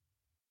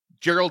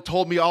Gerald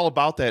told me all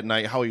about that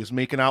night, how he was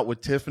making out with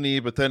Tiffany,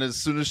 but then as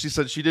soon as she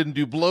said she didn't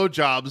do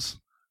blowjobs,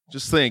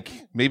 just think,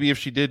 maybe if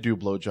she did do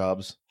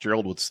blowjobs,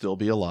 Gerald would still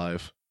be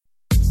alive.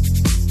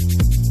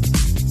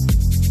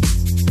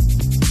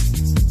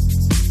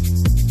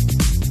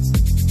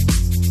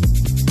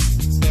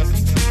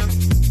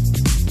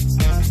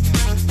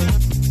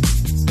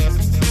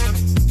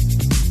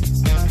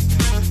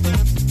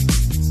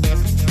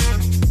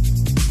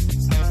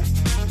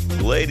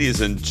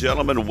 Ladies and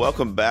gentlemen,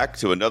 welcome back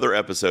to another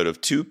episode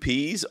of Two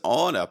Peas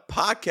on a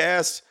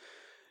Podcast.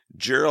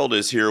 Gerald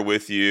is here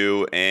with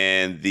you,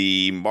 and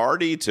the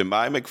Marty to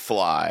my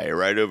McFly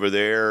right over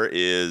there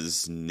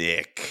is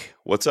Nick.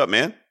 What's up,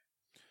 man?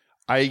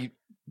 I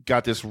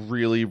got this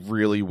really,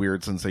 really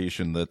weird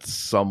sensation that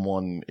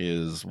someone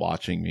is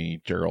watching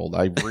me, Gerald.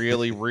 I'm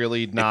really,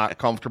 really not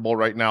comfortable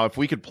right now. If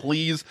we could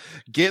please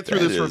get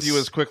through this review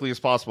as quickly as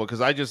possible, because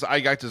I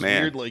got this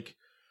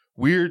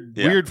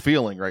weird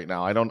feeling right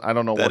now. I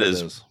don't know what it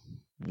is.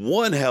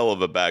 One hell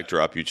of a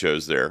backdrop you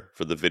chose there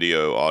for the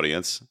video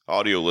audience.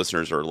 Audio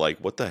listeners are like,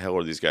 what the hell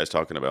are these guys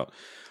talking about?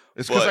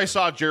 It's because I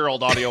saw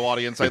Gerald, audio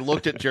audience. I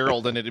looked at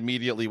Gerald and it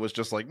immediately was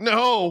just like,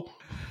 no.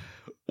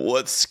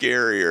 What's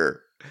scarier?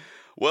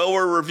 Well,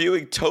 we're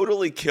reviewing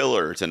Totally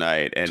Killer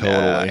tonight, and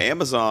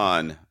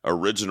Amazon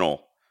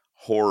original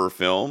horror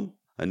film,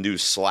 a new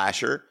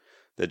slasher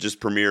that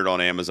just premiered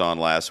on Amazon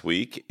last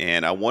week.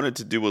 And I wanted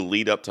to do a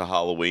lead up to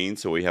Halloween,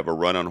 so we have a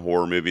run on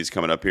horror movies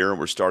coming up here, and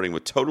we're starting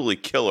with Totally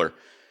Killer.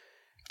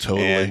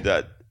 Totally.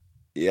 And,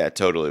 yeah,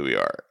 totally we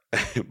are.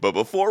 But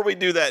before we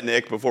do that,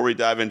 Nick, before we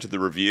dive into the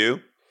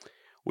review,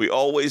 we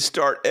always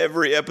start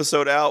every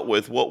episode out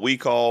with what we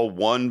call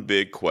one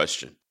big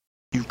question.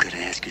 You gotta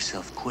ask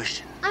yourself a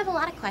question. I have a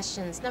lot of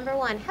questions. Number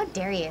one, how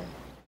dare you?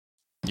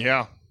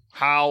 Yeah.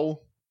 How?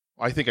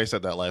 I think I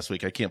said that last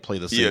week. I can't play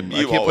the same. Yeah,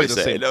 you always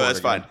say it. No, that's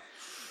again. fine.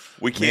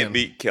 We can't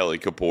beat Kelly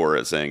Kapoor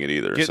at saying it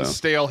either. Getting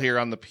stale here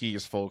on the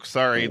P's, folks.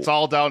 Sorry, it's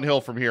all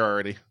downhill from here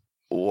already.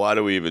 Why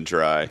do we even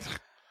try?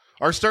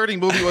 Our starting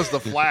movie was The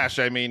Flash.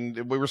 I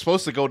mean, we were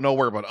supposed to go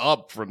nowhere but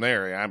up from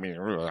there. I mean,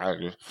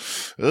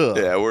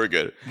 yeah, we're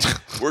good.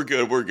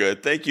 We're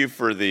good. Thank you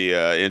for the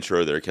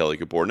intro there, Kelly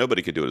Kapoor.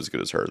 Nobody could do it as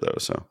good as her, though.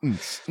 So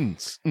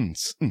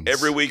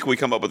every week we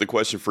come up with a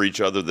question for each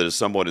other that is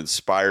somewhat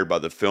inspired by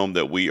the film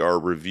that we are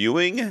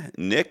reviewing.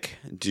 Nick,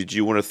 did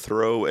you want to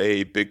throw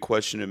a big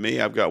question at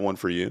me? I've got one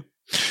for you.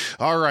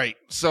 All right.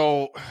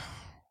 So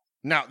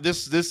now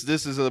this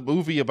is a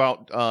movie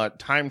about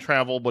time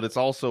travel, but it's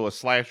also a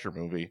slasher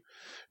movie,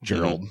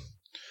 Gerald. Mm-hmm.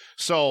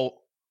 So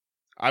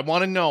I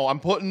want to know, I'm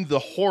putting the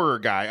horror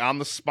guy on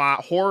the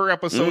spot. Horror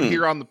episode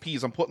here on the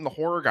P's. I'm putting the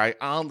horror guy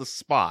on the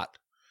spot.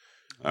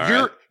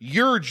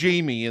 You're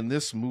Jamie in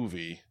this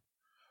movie.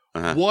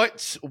 Uh-huh.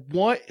 What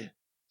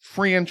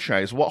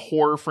franchise, what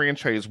horror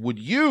franchise would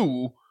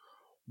you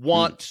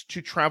want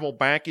to travel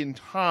back in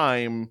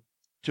time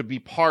to be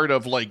part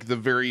of, like, the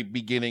very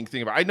beginning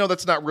thing? I know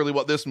that's not really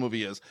what this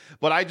movie is,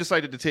 but I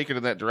decided to take it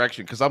in that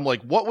direction because I'm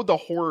like, what would the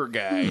horror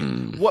guy,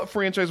 what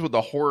franchise would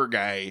the horror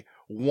guy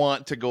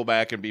want to go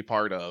back and be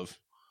part of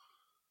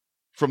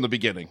from the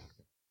beginning?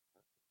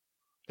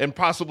 And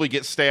possibly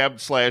get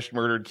stabbed, slashed,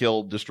 murdered,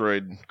 killed,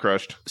 destroyed,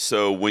 crushed.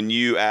 So when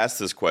you ask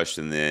this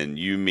question, then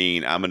you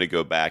mean I'm going to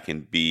go back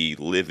and be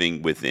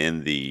living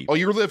within the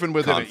you're living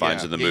within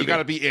confines of the movie. You got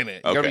to be in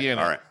it. Okay, you got to be in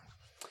all it. right.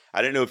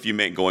 I didn't know if you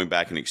meant going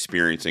back and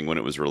experiencing when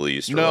it was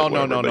released. Or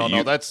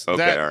No. That's okay,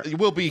 that. Right.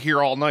 We'll be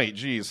here all night.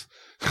 Jeez.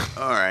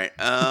 All right.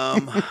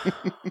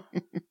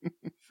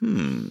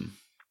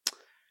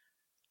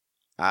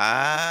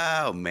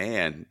 Oh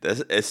man,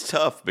 it's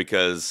tough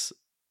because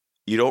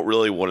you don't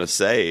really want to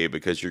say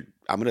because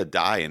I'm going to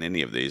die in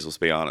any of these. Let's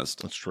be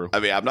honest. That's true. I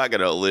mean, I'm not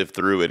going to live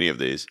through any of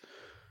these.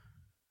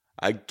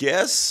 I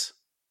guess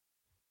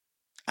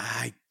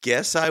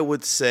I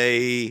would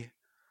say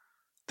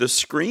the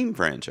Scream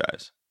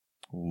franchise.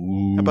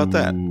 Ooh. How about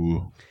that?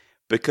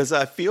 Because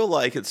I feel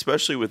like,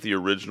 especially with the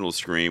original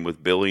Scream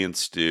with Billy and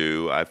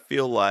Stu, I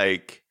feel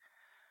like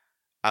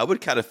I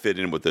would kind of fit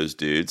in with those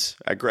dudes.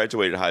 I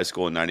graduated high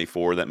school in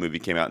 94. That movie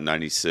came out in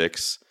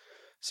 96.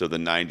 So the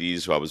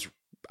 90s,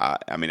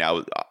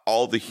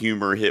 all the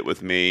humor hit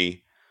with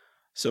me.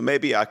 So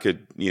maybe I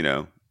could,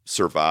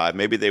 survive.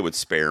 Maybe they would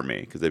spare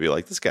me because they'd be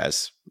like,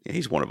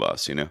 he's one of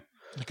us,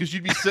 Because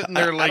you'd be sitting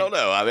there like, I don't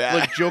know. I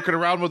mean, joking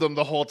around with them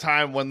the whole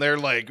time when they're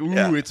like,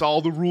 ooh, It's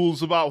all the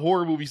rules about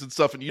horror movies and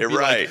stuff. And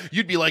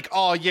you'd be like,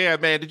 oh yeah,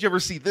 man, did you ever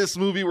see this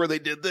movie where they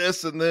did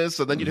this and this?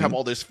 And then you'd have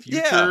all this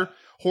future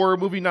horror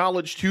movie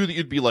knowledge too that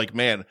you'd be like,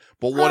 man,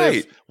 but what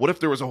if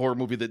there was a horror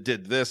movie that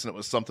did this and it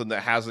was something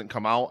that hasn't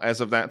come out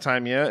as of that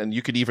time yet? And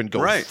you could even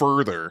go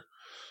further.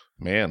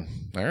 Man,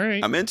 all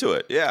right. I'm into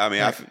it. Yeah, I mean,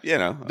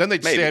 Then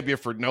they'd stab you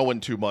for knowing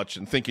too much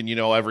and thinking you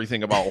know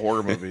everything about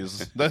horror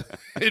movies.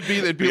 It'd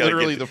be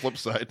literally the flip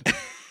side.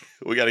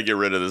 We got to get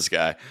rid of this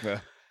guy.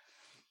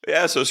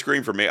 Yeah, so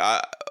Scream for me.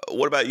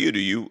 What about you?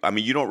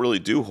 You don't really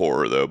do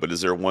horror, though, but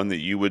is there one that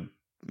you would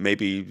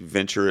maybe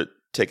venture at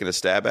taking a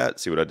stab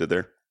at? See what I did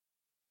there?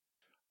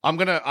 I'm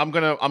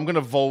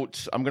gonna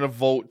vote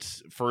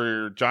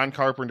for John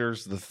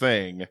Carpenter's The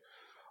Thing.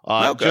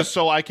 Okay. Just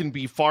so I can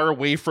be far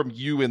away from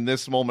you in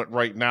this moment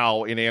right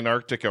now in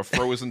Antarctica,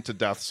 frozen to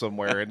death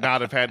somewhere, and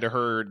not have had to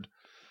heard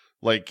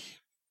like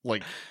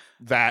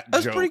that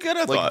That's joke. pretty good,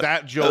 I like thought.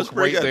 that That was joke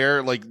pretty right good.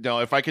 there. Like, no,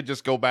 if I could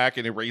just go back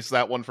and erase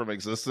that one from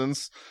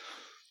existence.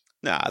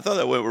 Nah, I thought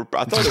it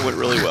went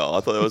really well. I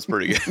thought that was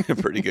pretty good,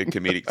 pretty good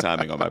comedic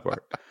timing on my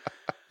part.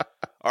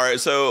 All right,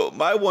 so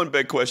my one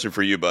big question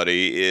for you,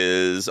 buddy,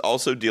 is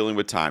also dealing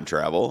with time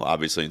travel.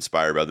 Obviously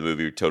inspired by the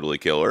movie Totally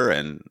Killer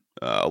and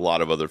a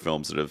lot of other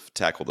films that have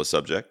tackled the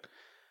subject.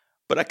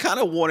 But I kind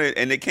of wanted,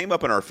 and it came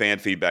up in our fan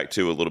feedback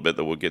too a little bit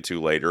that we'll get to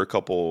later. A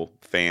couple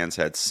fans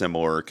had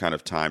similar kind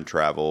of time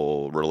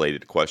travel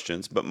related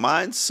questions, but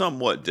mine's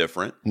somewhat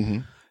different. Mm-hmm.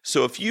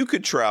 So if you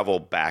could travel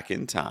back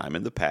in time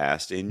in the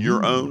past in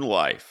your own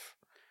life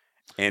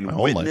and My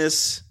own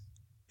witness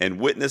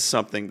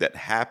something that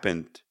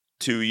happened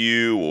to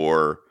you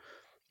or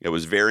it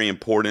was very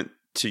important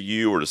to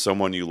you or to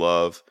someone you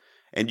love,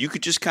 and you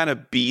could just kind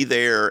of be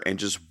there and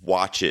just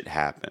watch it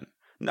happen.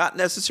 Not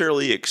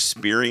necessarily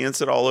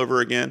experience it all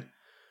over again,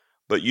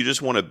 but you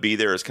just want to be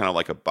there as kind of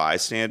like a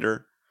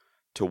bystander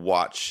to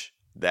watch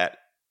that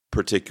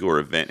particular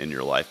event in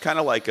your life. Kind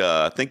of like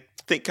think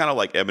kind of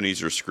like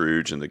Ebenezer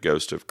Scrooge and the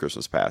Ghost of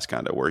Christmas Past,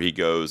 kind of where he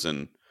goes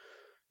and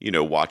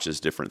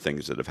watches different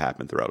things that have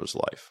happened throughout his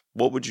life.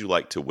 What would you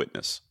like to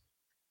witness?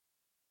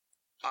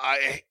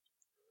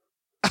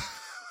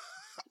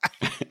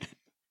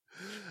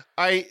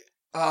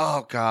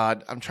 Oh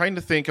God, I'm trying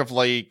to think of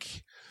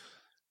like,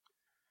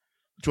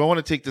 do I want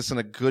to take this in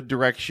a good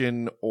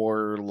direction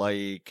or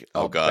like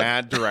a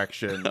bad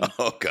direction?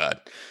 Oh God.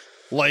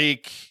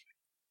 Like,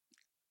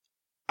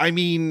 I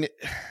mean,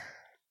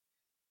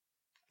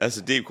 that's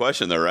a deep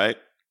question though, right?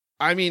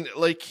 I mean,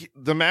 like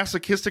the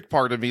masochistic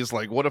part of me is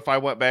like, what if I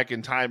went back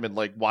in time and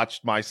like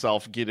watched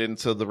myself get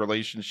into the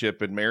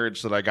relationship and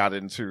marriage that I got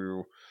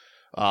into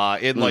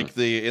in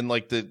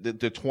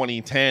the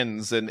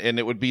 2010s, and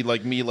it would be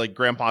like me, like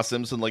Grandpa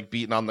Simpson, like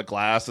beating on the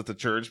glass at the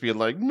church, being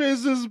like,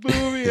 Mrs.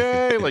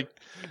 Bouvier, like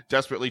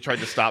desperately tried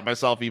to stop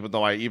myself, even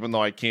though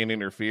I can't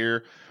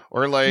interfere.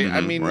 Or like,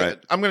 I mean, right.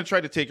 I'm gonna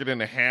try to take it in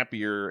a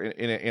happier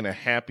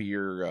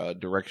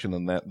direction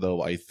than that,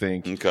 though. I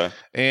think. Okay.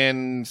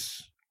 And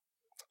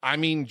I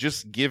mean,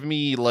 just give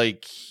me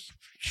like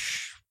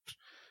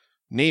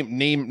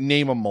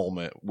name a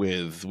moment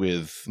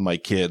with my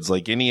kids,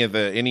 like any of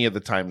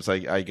the times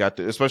I got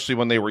to, especially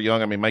when they were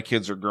young. I mean, my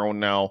kids are grown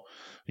now.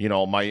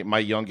 My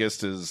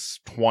youngest is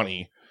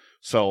 20.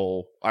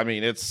 So, I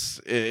mean,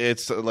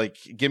 it's like,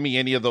 give me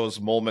any of those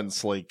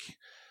moments, like,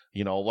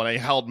 when I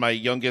held my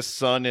youngest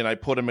son and I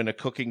put him in a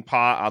cooking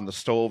pot on the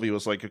stove. He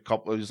was like a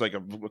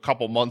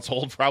couple months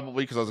old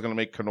probably, because I was going to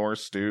make Knorr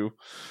stew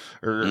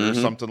or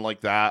something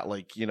like that.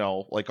 Like,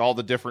 like all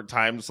the different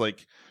times,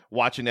 like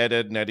watching Ed,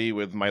 and Eddie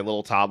with my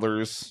little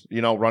toddlers,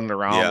 running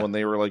around when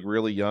they were like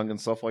really young and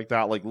stuff like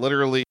that. Like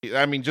literally,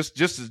 I mean, just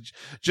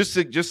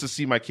to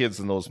see my kids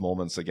in those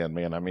moments again,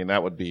 man. I mean,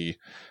 that would be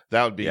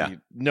no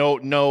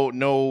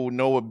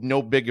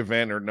big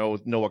event or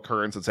no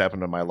occurrence that's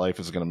happened in my life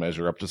is going to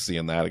measure up to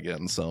seeing that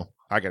again. So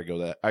I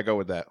go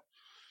with that.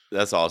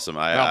 That's awesome.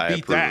 I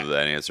approve of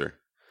that answer.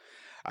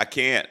 I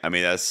can't. I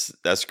mean,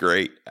 that's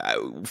great.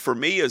 For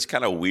me, it's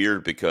kind of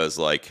weird because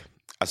like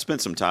I spent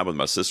some time with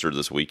my sister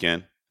this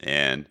weekend,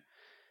 and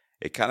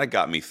it kind of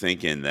got me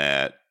thinking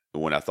that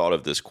when I thought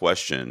of this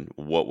question,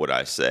 what would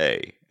I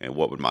say and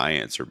what would my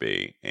answer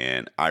be?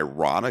 And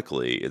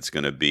ironically, it's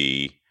going to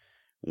be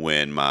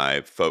when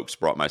my folks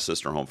brought my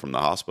sister home from the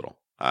hospital.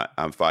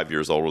 I'm 5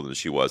 years older than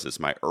she was. It's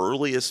my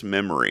earliest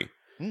memory.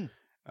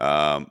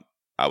 I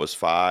was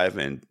 5,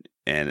 and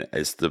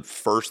it's the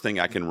first thing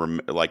I can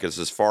remember. Like, it's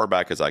as far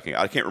back as I can.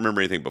 I can't remember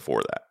anything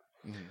before that.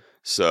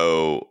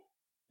 So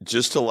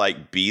just to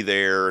like be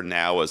there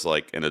now as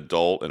like an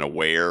adult and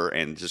aware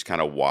and just kind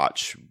of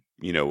watch,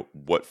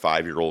 what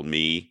 5-year-old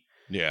me,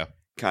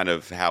 kind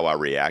of how I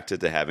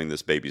reacted to having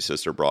this baby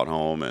sister brought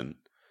home. And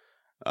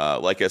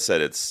like I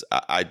said,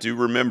 I do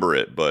remember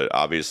it, but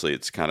obviously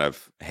it's kind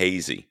of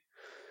hazy.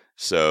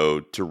 So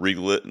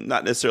to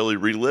not necessarily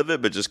relive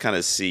it, but just kind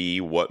of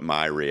see what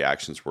my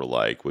reactions were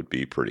like would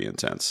be pretty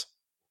intense.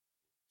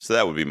 So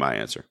that would be my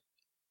answer.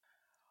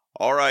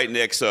 All right,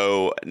 Nick.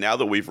 So now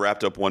that we've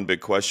wrapped up one big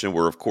question,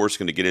 we're of course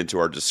going to get into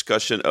our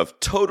discussion of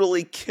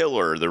Totally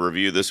Killer, the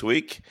review this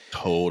week.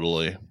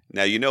 Totally.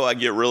 Now, I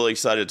get really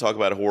excited to talk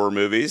about horror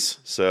movies.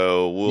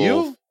 So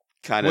we'll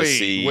kind of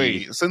see.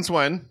 Wait, since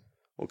when?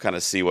 We'll kind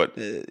of see what,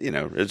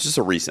 it's just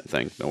a recent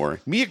thing. Don't worry.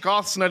 Mia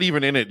Goth's not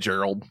even in it,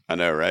 Gerald. I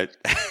know, right?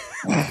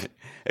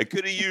 It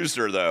could have used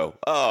her, though.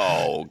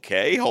 Oh,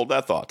 okay. Hold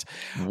that thought.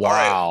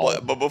 Wow. All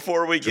right, but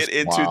before we get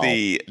into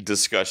the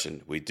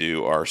discussion, we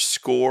do our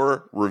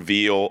score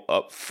reveal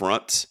up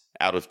front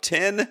out of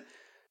 10.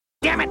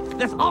 Damn it,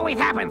 this always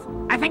happens.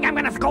 I think I'm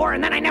going to score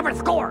and then I never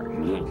score.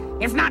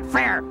 It's not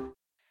fair.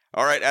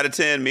 All right, out of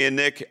 10, me and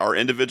Nick, our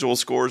individual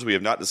scores. We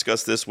have not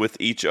discussed this with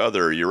each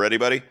other. You ready,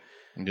 buddy?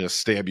 I'm going to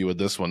stab you with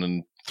this one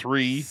in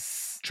 3,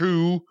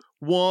 2,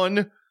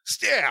 1.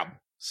 Stab.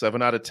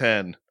 7 out of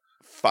 10.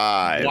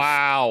 5.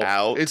 Wow.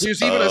 Out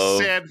There's even a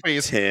sad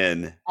face.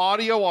 10.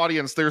 Audio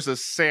audience, there's a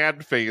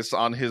sad face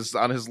on his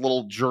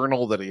little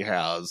journal that he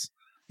has.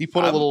 He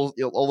put a little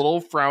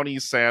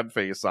frowny sad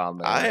face on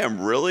there. I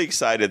am really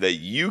excited that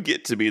you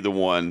get to be the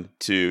one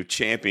to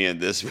champion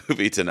this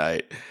movie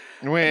tonight.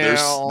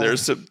 Well,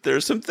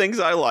 there's some things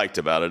I liked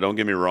about it. Don't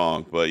get me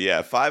wrong, but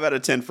yeah, 5 out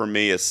of 10 from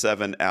me, a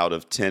 7 out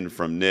of 10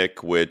 from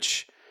Nick,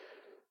 which,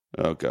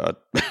 oh god,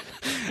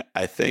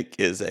 I think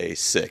is a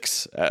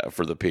 6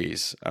 for the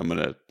piece. I'm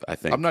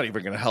not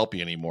even gonna help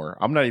you anymore.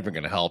 I'm not even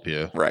gonna help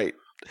you. Right.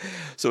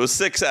 So a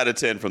 6 out of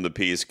 10 from the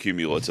piece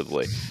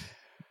cumulatively.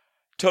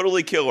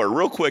 Totally Killer.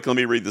 Real quick, let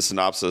me read the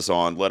synopsis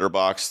on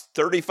Letterboxd.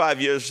 35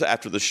 years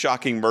after the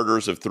shocking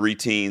murders of 3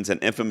 teens, an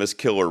infamous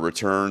killer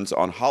returns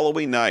on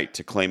Halloween night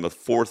to claim a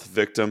 4th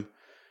victim.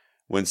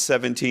 When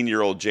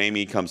 17-year-old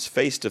Jamie comes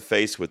face to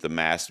face with the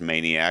masked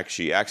maniac,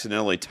 she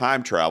accidentally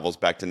time travels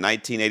back to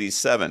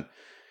 1987,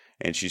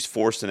 and she's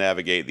forced to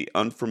navigate the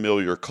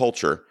unfamiliar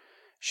culture.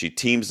 She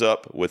teams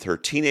up with her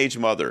teenage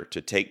mother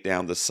to take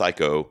down the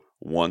psycho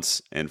once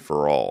and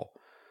for all.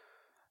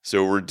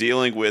 So we're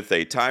dealing with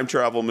a time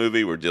travel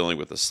movie. We're dealing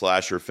with a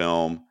slasher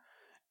film.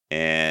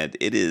 And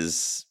it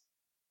is,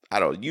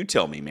 you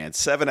tell me, man.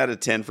 7 out of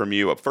 10 from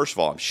you. First of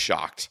all, I'm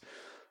shocked.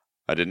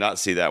 I did not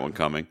see that one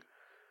coming.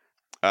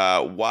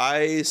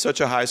 Why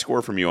such a high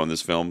score from you on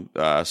this film?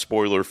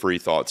 Spoiler-free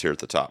thoughts here at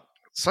the top.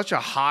 Such a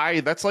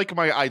high. That's like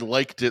my I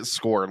liked it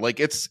score.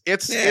 Like it's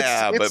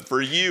but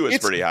for you,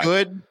 it's pretty high.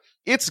 Good.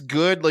 It's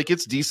good. Like,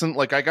 it's decent.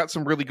 Like, I got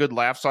some really good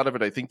laughs out of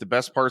it. I think the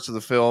best parts of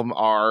the film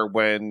are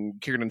when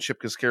Kiernan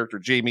Shipka's character,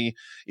 Jamie,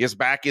 is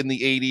back in the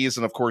 80s.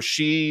 And, of course,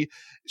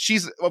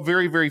 she's a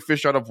very, very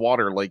fish out of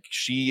water. Like,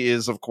 she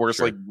is, of course,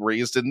 sure, like,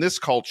 raised in this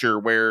culture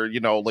where,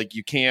 like,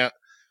 you can't,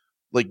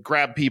 like,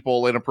 grab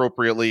people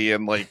inappropriately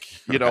and, like,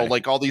 right,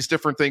 like, all these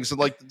different things. And,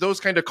 like, those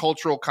kind of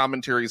cultural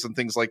commentaries and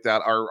things like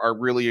that were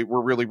really,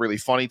 really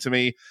funny to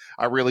me.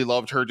 I really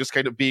loved her just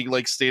kind of being,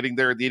 like, standing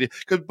there at the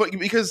 80s.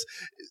 Because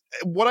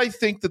what I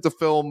think that the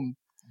film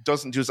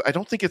doesn't do is I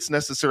don't think it's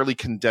necessarily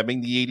condemning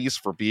the 80s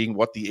for being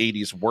what the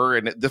 80s were.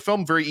 And the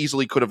film very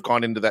easily could have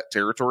gone into that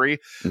territory,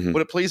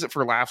 but it plays it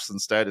for laughs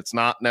instead. It's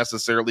not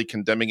necessarily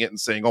condemning it and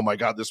saying, oh my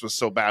God, this was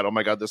so bad. Oh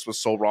my God, this was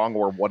so wrong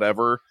or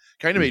whatever.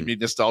 Kind of made me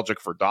nostalgic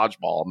for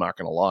Dodgeball. I'm not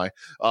going to lie.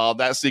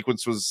 That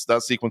sequence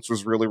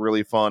was really,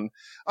 really fun.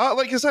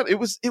 Like I said, it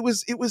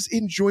was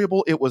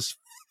enjoyable. It was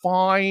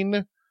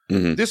fine.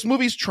 This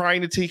movie's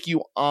trying to take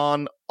you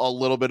on a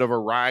little bit of a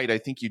ride. I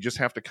think you just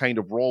have to kind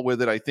of roll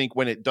with it. I think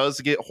when it does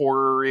get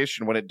horror-ish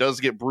and when it does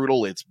get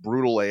brutal, it's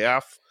brutal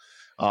AF.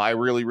 I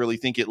really, really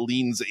think it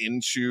leans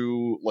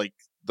into like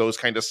those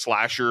kind of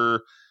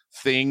slasher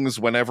things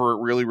whenever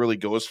it really, really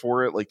goes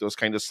for it, like those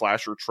kind of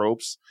slasher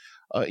tropes.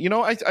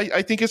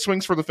 I think it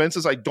swings for the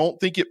fences. I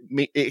don't think it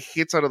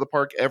hits out of the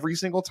park every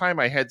single time.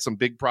 I had some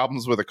big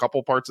problems with a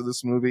couple parts of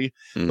this movie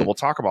that we'll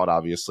talk about,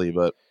 obviously,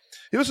 but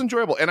it was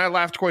enjoyable, and I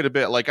laughed quite a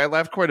bit. Like, I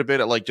laughed quite a bit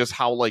at like just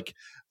how like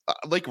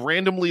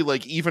randomly,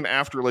 like even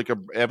after like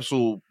an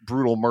absolute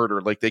brutal murder,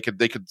 like they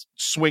could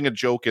swing a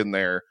joke in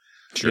there,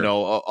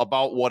 sure,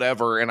 about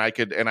whatever, and I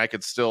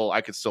could still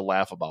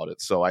laugh about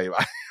it. So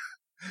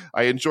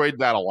I enjoyed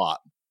that a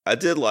lot. I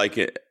did like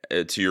it.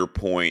 To your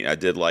point, I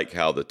did like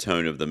how the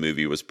tone of the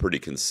movie was pretty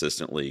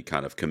consistently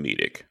kind of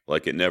comedic.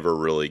 Like, it never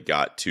really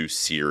got too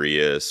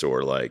serious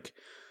or like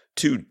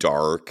too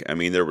dark. I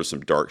mean, there was some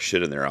dark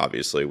shit in there,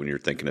 obviously, when you're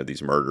thinking of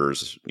these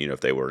murders,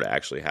 if they were to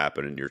actually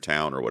happen in your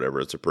town or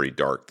whatever, it's a pretty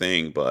dark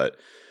thing. But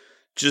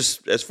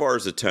just as far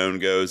as the tone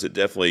goes, it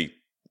definitely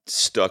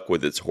stuck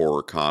with its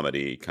horror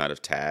comedy kind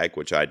of tag,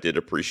 which I did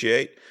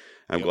appreciate.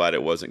 I'm glad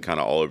it wasn't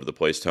kind of all over the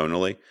place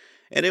tonally.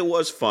 And it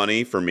was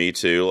funny for me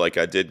too. Like,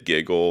 I did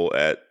giggle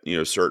at,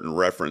 certain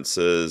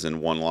references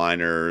and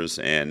one-liners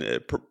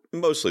and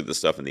mostly the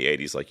stuff in the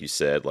 80s, like you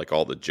said, like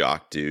all the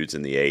jock dudes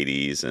in the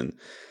 80s and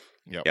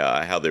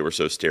how they were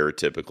so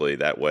stereotypically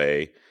that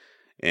way.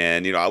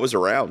 And, I was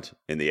around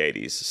in the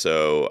 80s,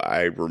 so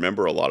I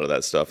remember a lot of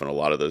that stuff and a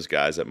lot of those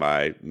guys at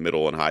my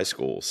middle and high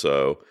school.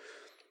 So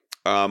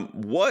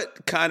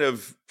what kind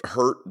of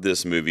hurt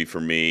this movie for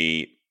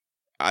me,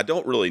 I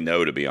don't really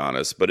know, to be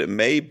honest, but it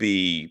may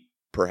be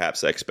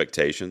perhaps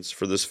expectations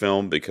for this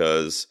film,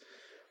 because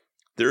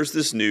there's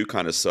this new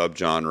kind of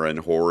subgenre in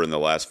horror in the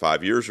last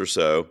 5 years or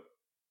so.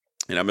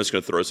 And I'm just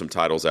going to throw some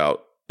titles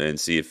out and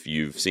see if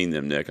you've seen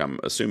them, Nick. I'm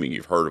assuming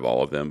you've heard of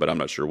all of them, but I'm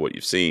not sure what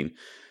you've seen.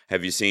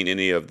 Have you seen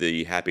any of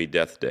the Happy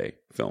Death Day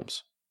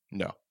films?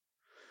 No.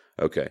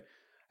 Okay.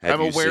 I'm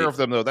aware of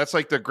them, though. That's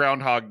like the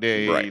Groundhog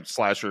Day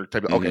slasher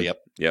type of... Okay,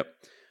 Yep.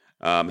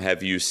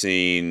 Have you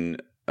seen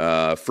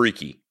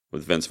Freaky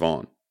with Vince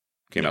Vaughn?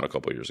 Came out a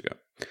couple years ago.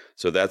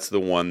 So that's the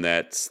one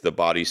that's the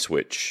body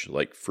switch,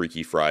 like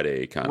Freaky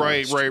Friday kind of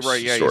Right.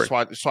 Yeah,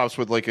 story. he swaps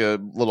with like a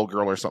little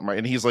girl or something, right?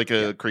 And he's like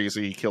a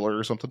crazy killer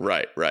or something.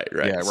 Right.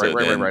 Yeah, so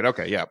right.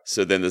 Okay, yeah.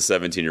 So then the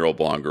 17-year-old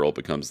blonde girl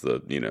becomes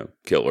the,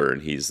 killer,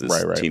 and he's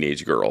this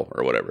teenage girl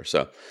or whatever.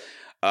 So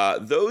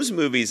Those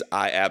movies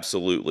I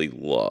absolutely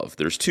love.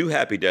 There's 2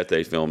 Happy Death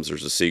Day films.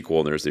 There's a sequel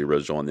and there's the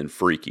original and then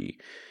Freaky.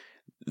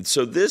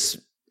 So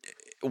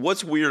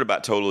what's weird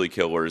about Totally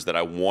Killer is that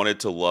I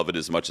wanted to love it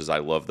as much as I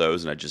love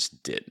those, and I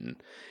just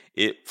didn't.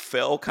 It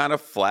fell kind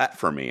of flat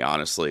for me,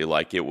 honestly.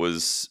 Like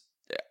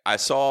I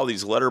saw all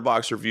these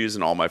Letterboxd reviews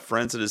and all my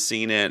friends that had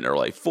seen it and they're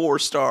like 4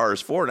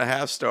 stars,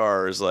 4.5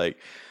 stars, like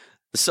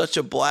such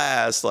a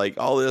blast, like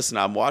all this. And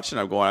I'm watching,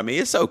 I'm going, I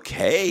mean, it's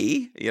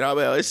okay.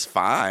 It's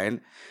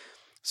fine.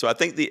 So I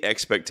think the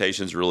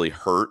expectations really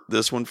hurt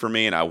this one for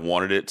me, and I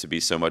wanted it to be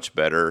so much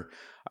better.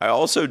 I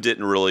also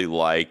didn't really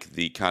like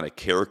the kind of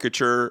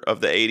caricature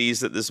of the 80s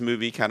that this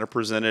movie kind of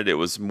presented. It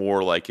was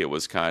more like it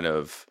was kind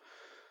of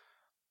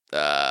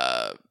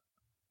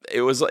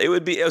it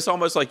was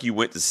almost like you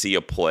went to see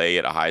a play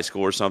at a high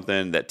school or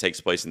something that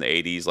takes place in the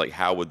 80s. Like,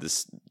 how would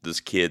this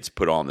kids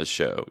put on this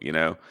show,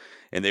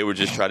 And they would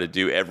just try to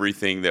do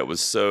everything that was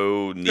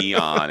so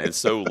neon and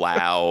so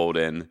loud,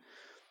 and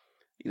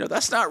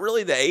that's not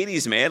really the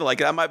 80s, man. Like,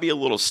 that might be a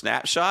little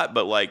snapshot,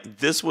 but like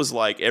this was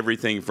like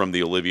everything from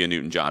the Olivia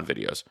Newton-John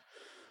videos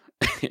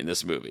in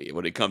this movie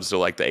when it comes to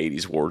like the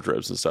 80s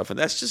wardrobes and stuff. And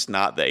that's just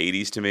not the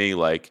 80s to me.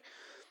 Like,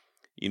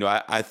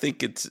 I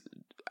think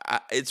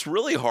it's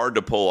really hard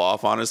to pull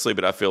off, honestly,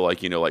 but I feel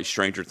like, like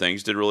Stranger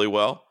Things did really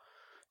well.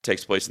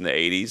 Takes place in the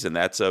 80s, and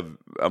that's a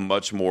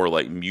much more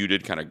like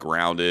muted, kind of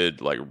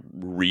grounded, like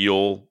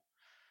real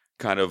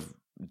kind of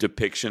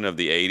depiction of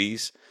the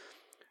 80s.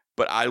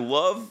 But I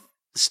love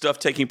stuff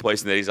taking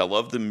place in the 80s. I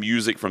love the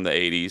music from the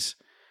 80s,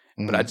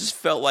 but I just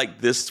felt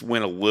like this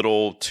went a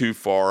little too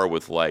far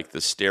with like the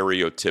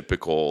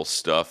stereotypical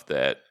stuff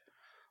that,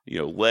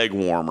 leg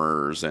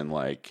warmers and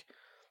like,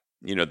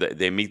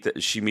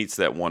 she meets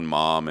that one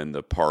mom in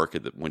the park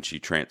when she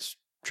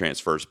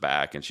transfers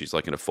back and she's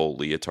like in a full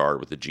leotard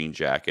with a jean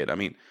jacket. I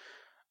mean,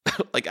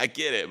 like I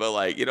get it, but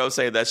like, what I'm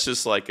saying? That's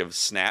just like a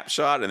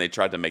snapshot, and they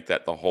tried to make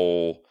that the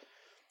whole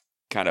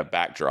kind of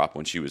backdrop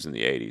when she was in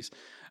the 80s.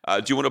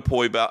 Do you want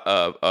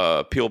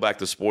to peel back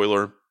the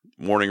spoiler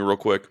warning real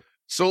quick?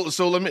 So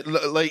let me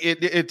like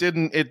it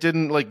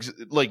didn't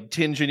like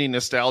tinge any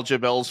nostalgia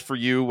bells for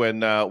you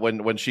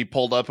when she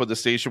pulled up with the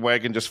station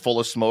wagon just full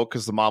of smoke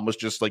because the mom was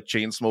just like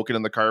chain smoking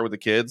in the car with the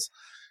kids.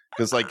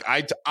 Because like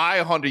I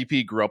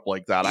 100p grew up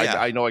like that. Yeah.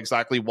 I know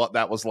exactly what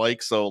that was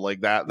like. So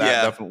like that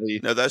definitely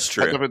that's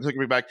true. That definitely took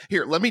me back.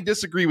 Here, let me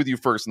disagree with you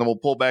first, and then we'll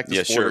pull back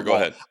the spoiler. Sure, go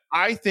ahead.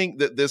 I think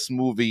that this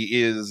movie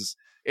is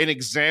an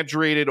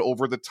exaggerated,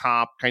 over the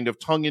top, kind of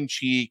tongue in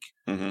cheek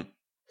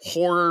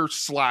horror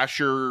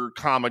slasher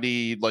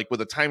comedy, like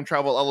with a time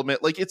travel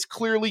element. Like, it's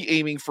clearly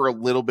aiming for a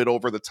little bit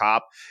over the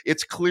top.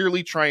 It's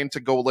clearly trying to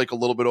go like a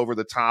little bit over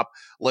the top.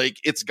 Like,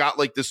 it's got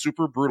like the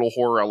super brutal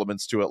horror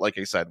elements to it, like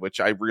I said,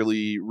 which I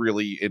really,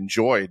 really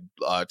enjoyed,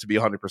 to be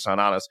 100%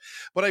 honest.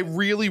 But I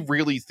really,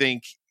 really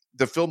think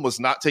the film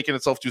was not taking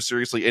itself too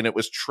seriously, and it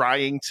was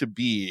trying to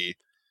be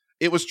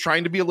a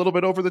little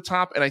bit over the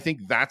top. And I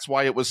think that's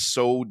why it was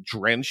so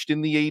drenched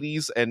in the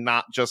 80s and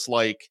not just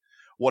like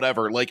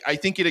whatever. Like, I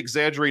think it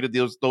exaggerated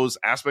those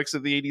aspects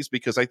of the 80s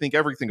because I think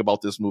everything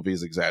about this movie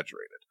is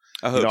exaggerated.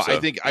 I hope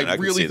so. I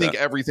really think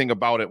everything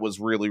about it was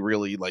really,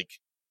 really like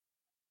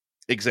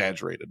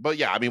exaggerated. But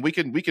yeah, I mean, we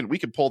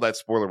can pull that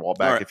spoiler wall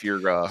back if you're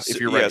ready.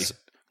 Yes.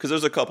 Because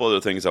there's a couple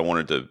other things I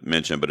wanted to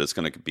mention, but it's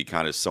going to be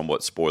kind of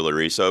somewhat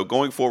spoilery. So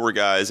going forward,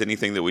 guys,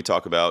 anything that we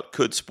talk about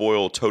could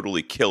spoil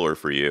Totally Killer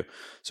for you.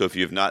 So if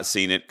you have not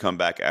seen it, come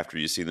back after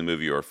you see the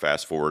movie or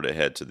fast forward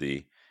ahead to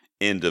the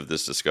end of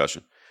this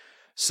discussion.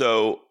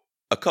 So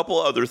a couple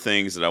other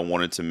things that I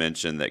wanted to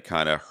mention that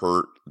kind of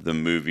hurt the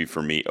movie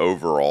for me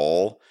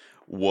overall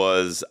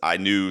was I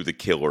knew the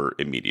killer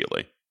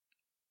immediately,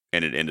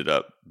 and it ended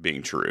up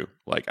being true.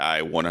 Like,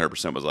 I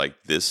 100% was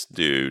like, this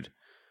dude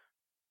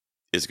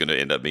is going to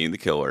end up being the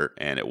killer,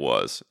 and it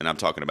was. And I'm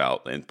talking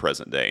about in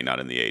present day, not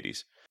in the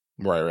 80s.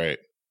 Right.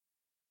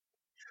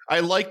 I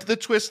liked the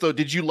twist, though.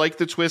 Did you like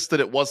the twist that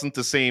it wasn't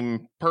the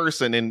same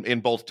person in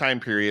both time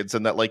periods,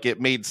 and that like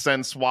it made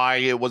sense why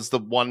it was the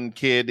one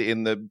kid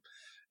in the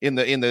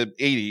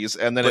 80s,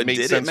 and then it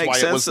made sense why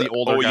it was the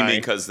older guy? You mean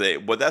because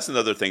that's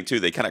another thing too.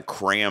 They kind of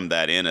crammed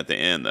that in at the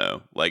end,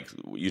 though. Like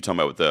you talking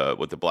about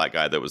with the black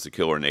guy that was the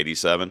killer in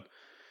 87.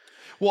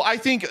 Well, I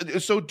think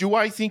so. Do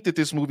I think that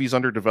this movie is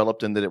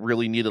underdeveloped and that it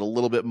really needed a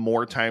little bit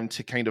more time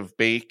to kind of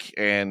bake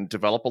and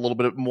develop a little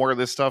bit more of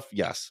this stuff?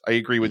 Yes, I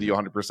agree with you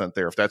 100%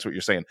 there, if that's what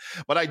you're saying.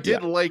 But I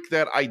did like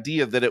that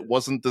idea that it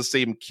wasn't the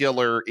same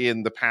killer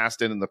in the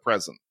past and in the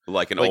present.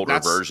 Like an older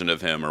version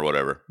of him or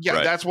whatever. Yeah,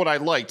 right. That's what I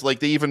liked.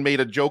 Like, they even made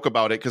a joke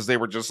about it because they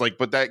were just like,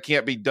 but that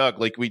can't be Doug.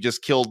 Like, we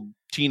just killed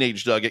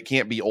teenage Doug. It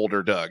can't be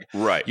older Doug.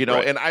 Right.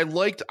 Right. And I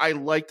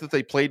liked that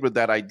they played with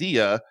that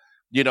idea.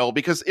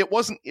 Because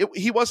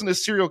he wasn't a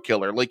serial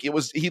killer. Like,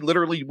 he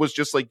literally was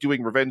just like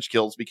doing revenge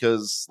kills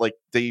because like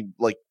they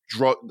like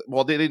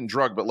they didn't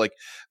drug, but like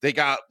they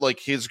got like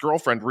his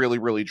girlfriend really,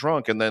 really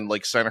drunk and then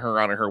like sent her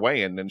on her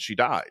way and then she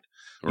died.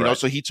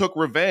 So he took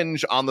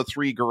revenge on the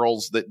 3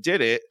 girls that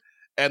did it.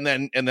 And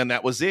then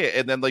that was it.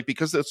 And then like,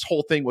 because this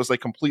whole thing was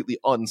like completely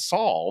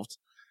unsolved,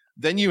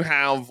 then you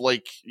have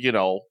like, you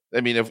know,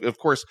 I mean, of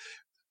course,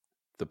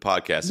 The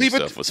podcasting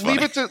stuff was funny.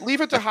 Leave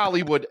it to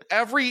Hollywood.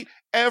 Every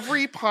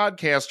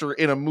podcaster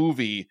in a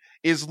movie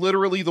is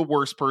literally the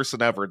worst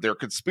person ever. They're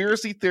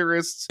conspiracy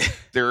theorists.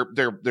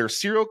 They're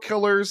serial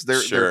killers.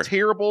 They're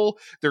terrible.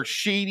 They're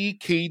shady,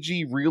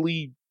 cagey,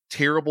 really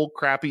terrible,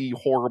 crappy,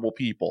 horrible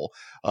people.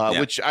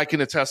 Which I can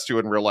attest to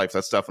in real life.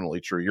 That's definitely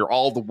true. You're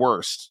all the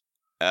worst.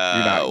 You're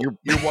not.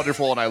 You're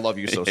wonderful, and I love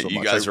you so much.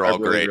 You guys are all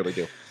great. Really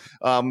do.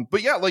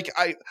 But yeah, like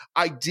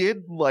I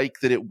did like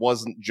that it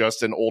wasn't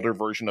just an older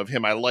version of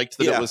him. I liked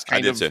that it was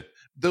kind of too.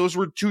 Those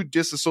were two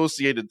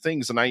disassociated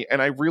things, and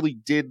I really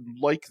did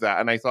like that,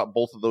 and I thought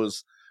both of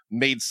those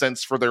made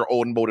sense for their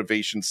own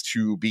motivations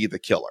to be the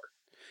killer.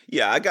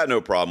 Yeah, I got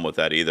no problem with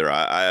that either.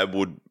 I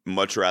would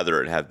much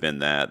rather it have been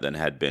that than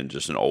had been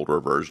just an older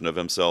version of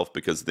himself,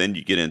 because then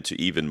you get into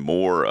even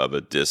more of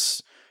a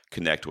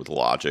disconnect with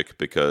logic,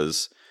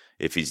 because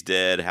if he's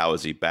dead, how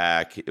is he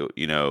back?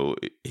 You know,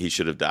 he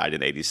should have died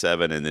in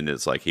 87, and then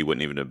it's like he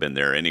wouldn't even have been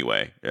there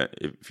anyway,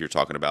 if you're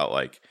talking about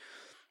like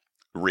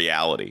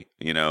reality,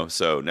 you know?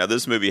 So now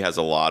this movie has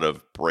a lot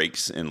of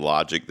breaks in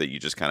logic that you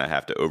just kind of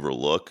have to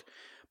overlook.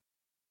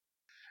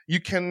 You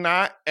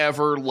cannot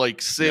ever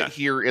like sit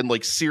here and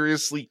like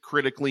seriously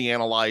critically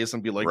analyze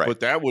and be like,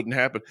 but that wouldn't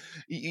happen.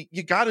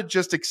 You got to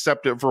just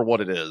accept it for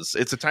what it is.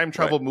 It's a time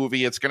travel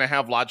movie. It's going to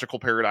have logical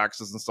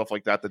paradoxes and stuff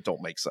like that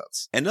don't make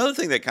sense. Another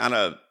thing that kind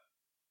of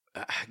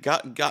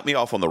got me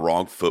off on the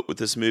wrong foot with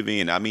this movie,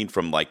 and I mean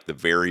from like the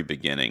very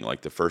beginning,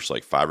 like the first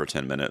like 5 or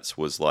 10 minutes,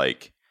 was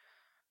like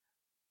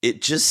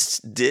it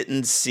just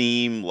didn't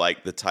seem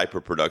like the type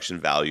of production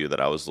value that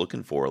I was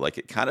looking for. Like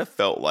it kind of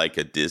felt like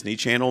a Disney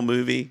Channel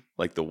movie,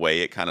 like the way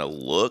it kind of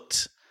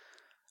looked.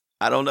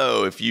 I don't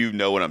know if you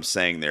know what I'm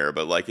saying there,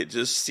 but like it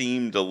just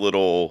seemed a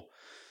little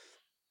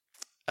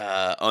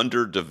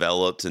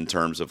underdeveloped in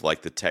terms of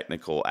like the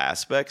technical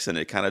aspects, and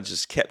it kind of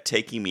just kept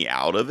taking me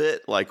out of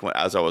it, like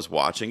as I was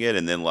watching it.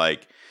 And then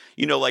like,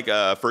 you know, like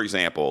for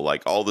example,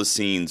 like all the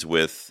scenes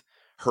with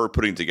her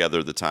putting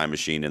together the time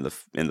machine in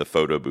the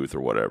photo booth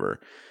or whatever,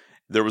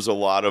 there was a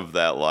lot of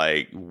that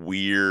like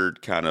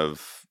weird kind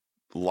of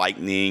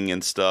lightning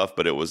and stuff,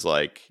 but it was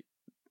like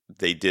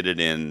they did it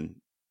in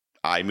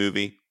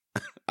iMovie.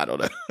 I don't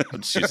know.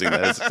 I'm just using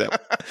that as an example.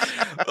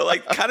 But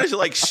like kind of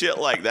like shit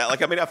like that.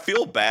 Like, I mean, I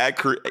feel bad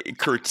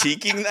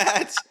critiquing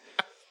that,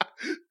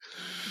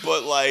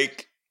 but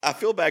like I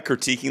feel bad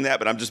critiquing that,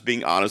 but I'm just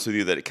being honest with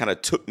you that it kind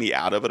of took me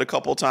out of it a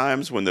couple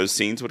times when those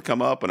scenes would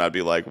come up, and I'd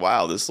be like,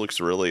 wow, this looks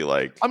really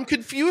like... I'm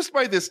confused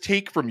by this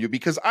take from you,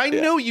 because I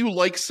know you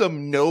like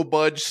some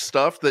no-budge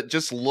stuff that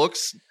just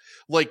looks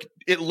like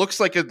it looks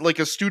like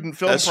a student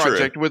film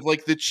project with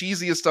like the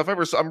cheesiest stuff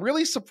ever. So I'm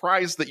really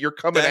surprised that you're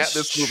coming at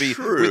this movie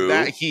with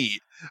that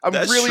heat. I'm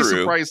really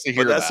surprised to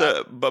hear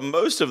that. But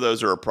most of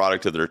those are a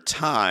product of their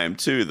time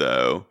too,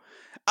 though.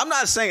 I'm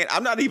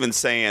not even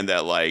saying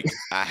that like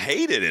I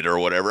hated it or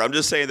whatever. I'm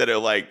just saying that it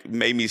like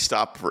made me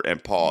stop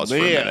and pause for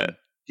a minute.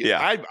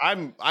 Yeah,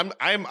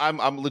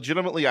 I'm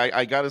legitimately.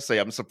 I gotta say,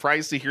 I'm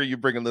surprised to hear you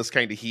bringing this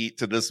kind of heat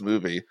to this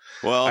movie.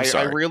 Well, I'm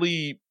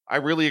sorry. I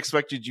really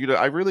expected you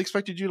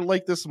to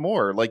like this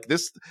more. Like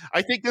this,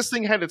 I think this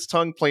thing had its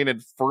tongue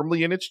planted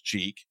firmly in its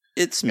cheek.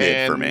 It's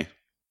mid for me.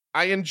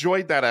 I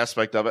enjoyed that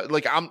aspect of it.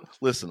 Like,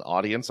 listen,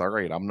 audience. All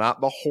right. I'm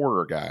not the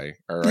horror guy.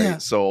 All right. Yeah.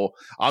 So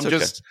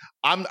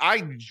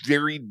I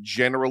very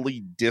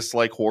generally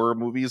dislike horror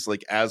movies,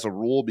 like as a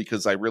rule,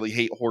 because I really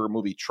hate horror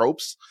movie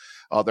tropes.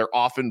 They're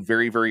often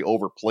very, very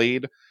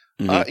overplayed.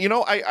 Mm-hmm. You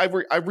know,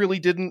 I really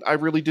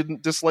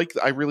didn't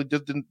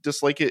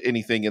dislike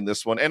anything in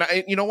this one. And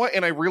you know what?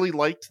 And I really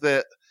liked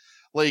that.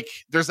 Like,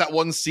 there's that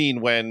one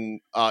scene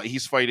when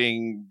he's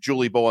fighting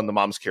Julie Bowen, the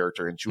mom's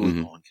character, and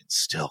Julie Bowen can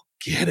still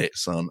get it,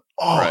 son.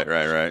 Oh,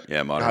 right.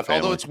 Yeah, Modern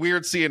Family. Although it's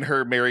weird seeing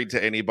her married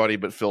to anybody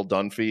but Phil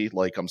Dunphy.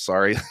 Like, I'm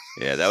sorry.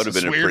 Yeah, that would have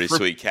been a pretty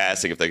sweet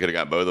casting if they could have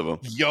got both of them.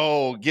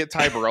 Yo, get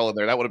Ty Burrell in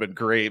there. That would have been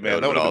great,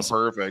 man. That would have been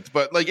perfect.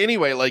 But like,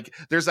 anyway, like,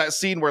 there's that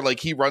scene where like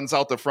he runs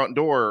out the front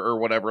door or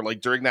whatever,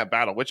 like during that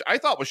battle, which I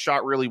thought was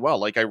shot really well.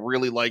 Like, I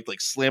really liked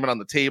like slamming on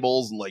the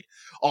tables and like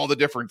all the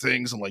different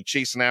things and like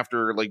chasing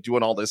after, like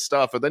doing all this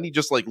stuff. And then he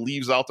just like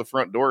leaves out the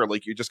front door.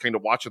 Like, you're just kind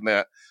of watching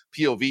that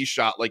POV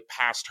shot, like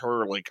past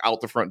her, like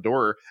out the front door.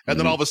 And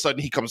then all of a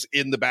sudden he comes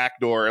in the back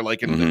door,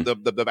 like, and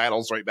the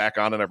battle's right back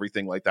on and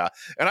everything like that.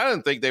 And I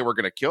didn't think they were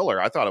going to kill her.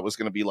 I thought it was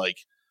going to be like,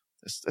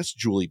 that's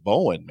Julie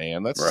Bowen,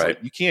 man. That's right.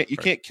 You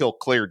can't kill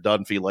Claire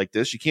Dunphy like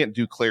this. You can't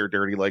do Claire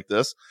dirty like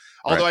this.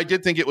 Although I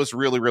did think it was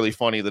really, really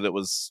funny that it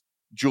was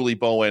Julie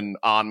Bowen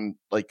on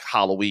like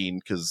Halloween,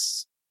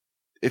 because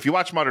if you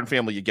watch Modern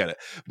Family, you get it.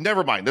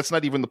 Never mind. That's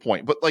not even the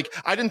point. But like,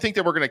 I didn't think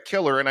they were going to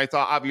kill her. And I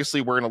thought, obviously,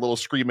 wearing a little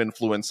Scream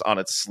influence on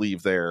its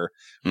sleeve there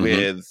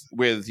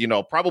with, you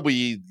know,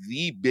 probably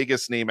the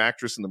biggest name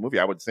actress in the movie,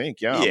 I would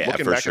think. Yeah. I'm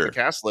looking back at the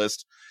cast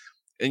list.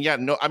 And yeah,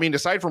 no, I mean,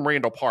 aside from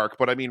Randall Park,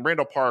 but I mean,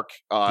 Randall Park.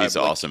 He's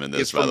awesome in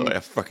this, by the way. I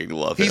fucking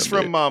love him. He's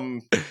from,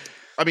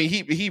 I mean,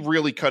 he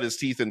really cut his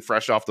teeth in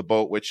Fresh Off the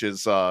Boat, which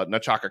is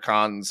Nachaka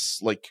Khan's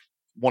like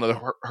one of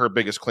her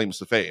biggest claims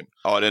to fame.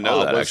 Oh, I didn't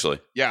know that, actually.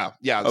 Yeah.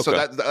 Okay.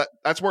 So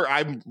that's where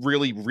I'm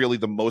really, really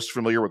the most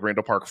familiar with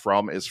Randall Park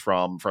is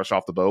from Fresh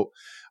Off the Boat,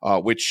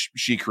 which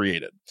she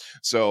created.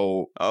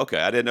 So okay,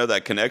 I didn't know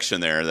that connection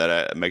there.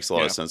 That makes a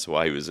lot of sense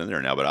why he was in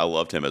there now. But I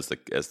loved him as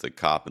the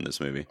cop in this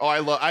movie. Oh,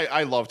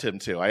 I loved him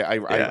too. I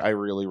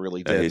really,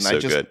 really did. He's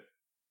and so good.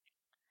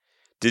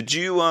 Did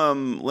you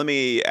let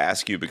me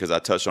ask you, because I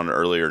touched on it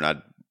earlier and I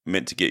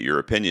meant to get your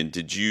opinion.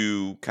 Did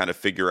you kind of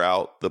figure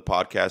out the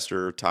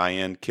podcaster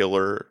tie-in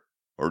killer,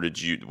 or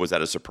was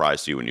that a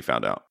surprise to you when you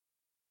found out?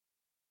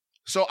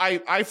 So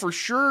I for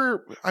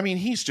sure, I mean,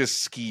 he's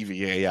just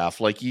skeevy AF.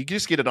 Like, you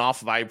just get an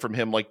off vibe from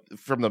him, like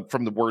from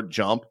the word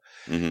jump.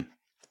 Mm-hmm.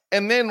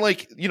 And then,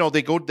 like, you know,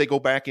 they go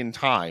back in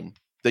time.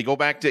 They go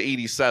back to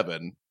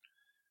 87.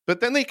 But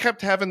then they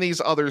kept having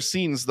these other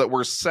scenes that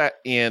were set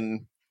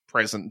in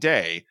present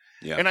day.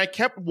 Yeah. And I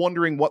kept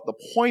wondering what the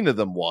point of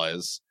them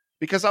was,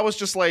 because I was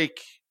just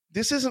like,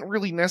 this isn't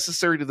really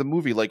necessary to the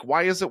movie. Like,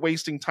 why is it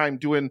wasting time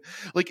doing,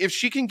 like, if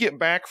she can get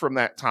back from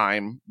that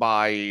time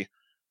by,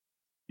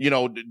 you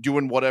know,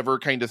 doing whatever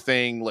kind of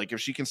thing, like if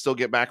she can still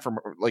get back from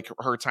like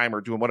her time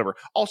or doing whatever.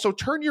 Also,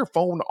 turn your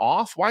phone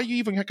off. Why you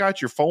even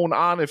got your phone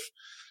on if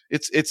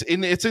it's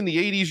in the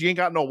 80s? You ain't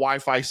got no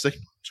Wi-Fi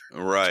signal.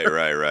 Right.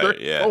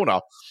 Yeah. Phone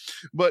off.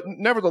 But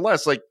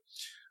nevertheless, like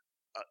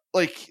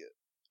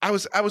I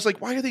was like,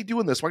 why are they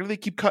doing this? Why do they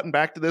keep cutting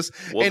back to this?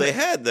 Well, they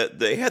had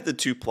the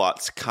two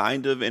plots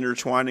kind of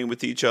intertwining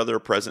with each other,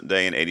 present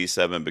day and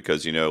 87,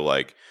 because, you know,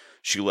 like,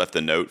 she left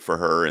a note for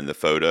her in the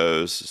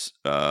photos.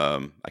 I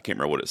can't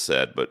remember what it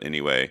said, but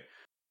anyway.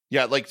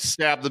 Yeah, like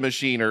stab the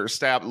machine or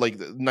like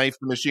knife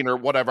the machine or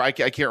whatever. I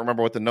can't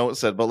remember what the note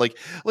said, but like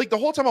the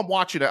whole time I'm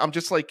watching it, I'm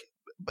just like,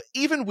 but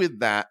even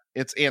with that,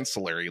 it's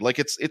ancillary. Like,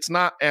 it's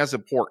not as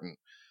important.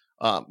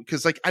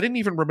 Because like I didn't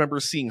even remember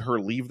seeing her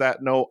leave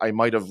that note. I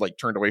might have like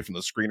turned away from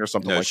the screen or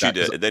something like that.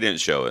 No, she did. They didn't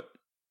show it.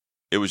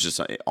 It was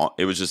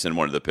just in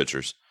one of the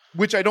pictures,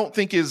 which I don't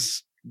think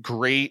is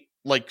great,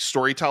 like,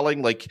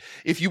 storytelling. Like,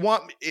 if you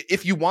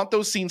want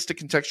those scenes to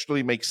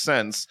contextually make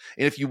sense,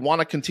 and if you want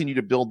to continue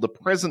to build the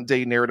present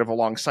day narrative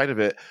alongside of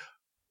it,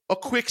 a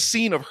quick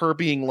scene of her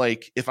being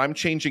like, if I'm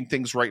changing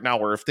things right now,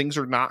 or if things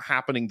are not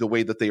happening the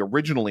way that they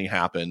originally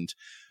happened,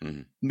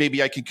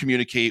 maybe I can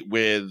communicate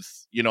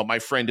with, you know, my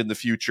friend in the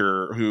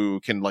future who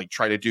can like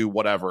try to do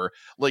whatever.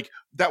 Like,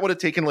 that would have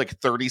taken like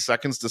 30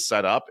 seconds to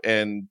set up,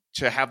 and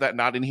to have that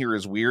not in here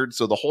is weird.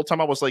 So the whole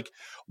time I was like,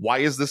 why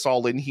is this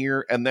all in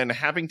here? And then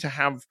having to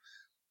have,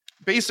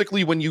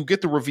 basically, when you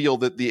get the reveal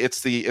that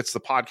it's the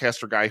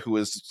podcaster guy who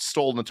has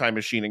stolen the time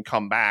machine and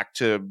come back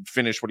to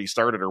finish what he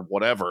started or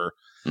whatever.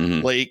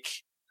 Like,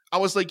 I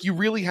was like, you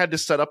really had to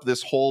set up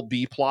this whole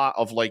B plot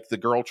of like the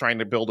girl trying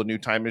to build a new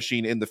time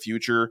machine in the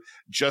future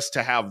just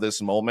to have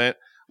this moment.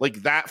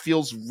 Like, that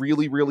feels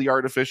really, really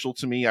artificial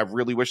to me. I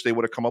really wish they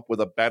would have come up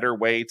with a better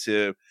way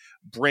to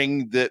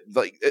bring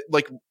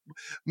like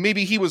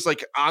maybe he was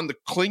like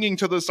clinging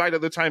to the side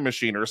of the time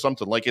machine or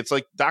something. Like, it's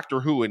like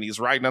Doctor Who and he's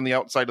riding on the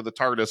outside of the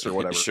TARDIS or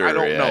whatever. Sure, I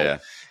don't know. Yeah.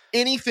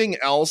 Anything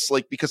else,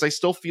 like, because I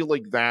still feel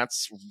like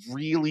that's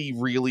really,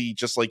 really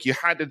just like you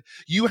had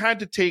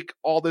to take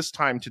all this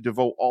time to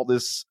devote all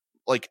this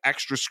like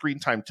extra screen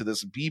time to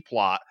this B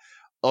plot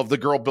of the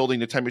girl building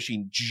the time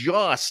machine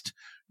just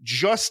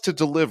to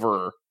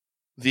deliver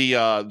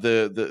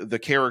the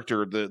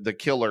character, the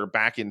killer,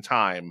 back in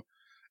time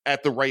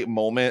at the right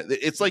moment.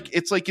 It's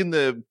like in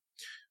the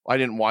I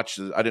didn't watch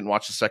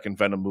the second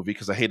Venom movie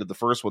because I hated the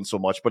first one so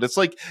much, but it's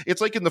like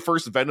in the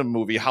first Venom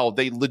movie how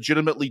they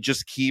legitimately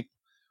just keep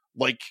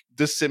like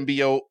the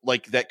symbiote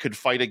like that could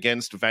fight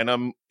against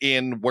Venom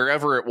in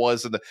wherever it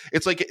was, and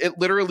it's like it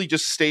literally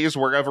just stays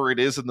wherever it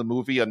is in the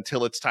movie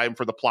until it's time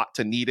for the plot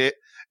to need it,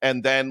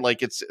 and then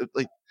like it's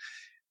like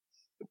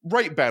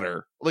write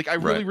better. Like, I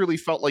really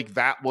felt like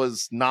that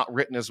was not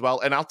written as well.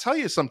 And I'll tell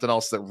you something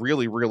else that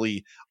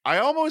really I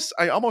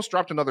almost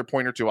dropped another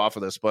point or two off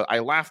of this, but I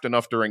laughed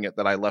enough during it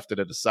that I left it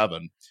at a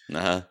 7.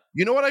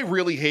 You know what I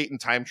really hate in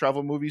time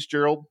travel movies,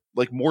 Gerald?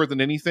 Like, more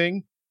than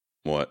anything?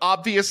 What?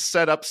 Obvious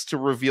setups to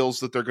reveals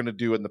that they're going to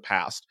do in the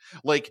past.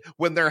 Like,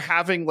 when they're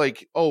having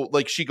like, oh,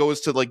 like she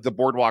goes to like the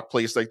boardwalk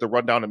place, like the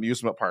rundown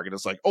amusement park, and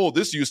it's like, oh,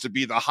 this used to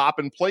be the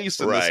hopping place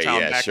in this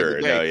town back in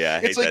the day. No, yeah, I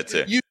hate that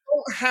too. You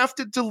don't have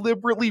to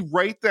deliberately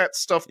write that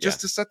stuff just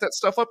to set that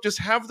stuff up. Just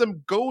have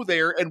them go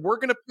there, and we're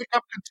going to pick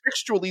up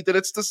contextually that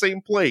it's the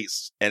same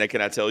place. And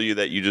can I tell you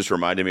that you just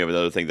reminded me of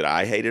another thing that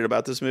I hated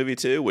about this movie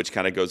too, which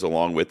kind of goes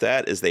along with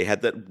that, is they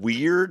had that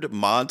weird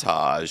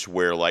montage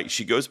where like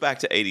she goes back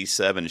to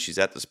 87 and she's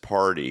at this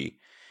party,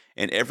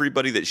 and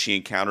everybody that she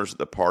encounters at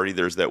the party,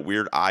 there's that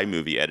weird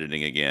iMovie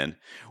editing again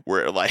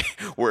where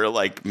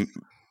it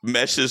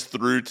meshes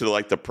through to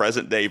like the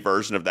present day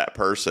version of that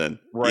person.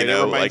 Right. You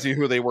know, it reminds you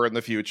who they were in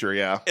the future.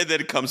 Yeah. And then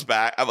it comes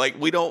back. I'm like,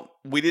 we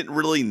didn't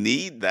really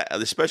need that,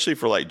 especially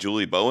for like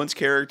Julie Bowen's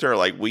character.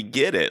 Like, we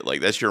get it. Like,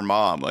 that's your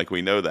mom. Like,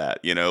 we know that,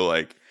 you know,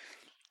 like,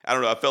 I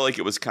don't know. I felt like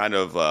it was kind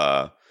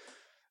of,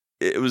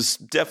 it was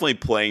definitely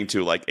playing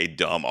to like a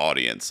dumb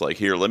audience. Like,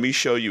 here, let me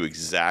show you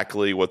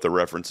exactly what the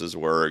references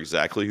were,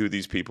 exactly who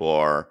these people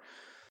are.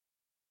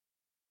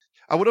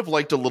 I would have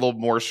liked a little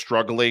more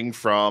struggling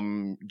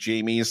from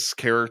Jamie's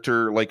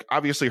character. Like,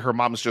 obviously, her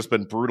mom's just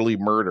been brutally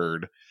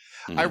murdered.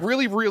 I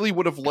really, really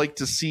would have liked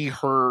to see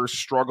her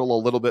struggle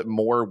a little bit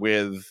more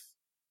with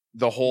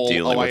the whole,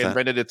 Dealing I with that.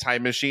 invented a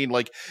time machine.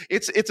 Like,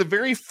 it's a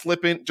very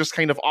flippant, just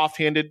kind of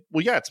offhanded,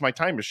 well, yeah, it's my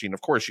time machine.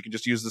 Of course, you can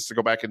just use this to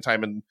go back in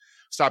time and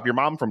stop your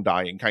mom from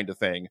dying kind of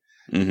thing.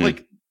 Mhm.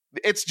 Like,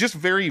 it's just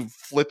very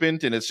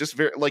flippant, and it's just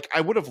very, like,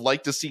 I would have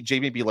liked to see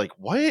Jamie be like,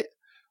 what?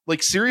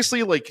 Like,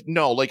 seriously? Like,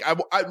 no, like,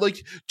 I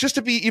like, just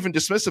to be even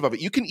dismissive of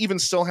it, you can even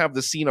still have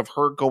the scene of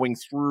her going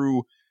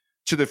through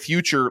to the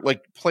future,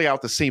 like, play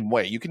out the same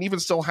way. You can even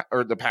still,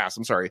 or the past,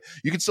 I'm sorry.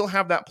 You can still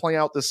have that play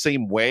out the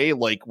same way,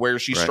 like, where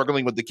she's Right.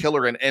 struggling with the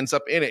killer and ends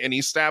up in it, and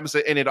he stabs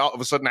it, and it all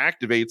of a sudden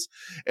activates,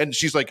 and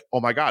she's like,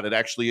 oh my God, it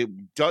actually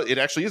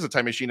is a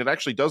time machine. It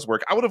actually does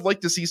work. I would have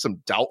liked to see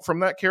some doubt from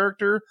that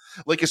character,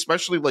 like,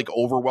 especially, like,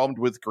 overwhelmed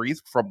with grief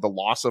from the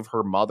loss of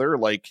her mother.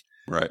 Like,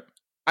 Right.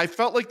 I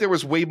felt like there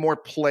was way more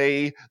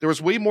play. There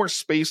was way more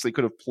space they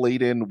could have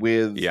played in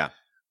with Yeah.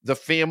 the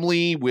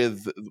family,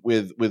 with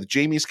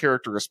Jamie's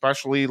character,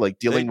 especially, like,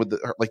 dealing with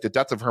the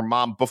death of her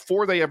mom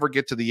before they ever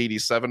get to the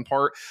 87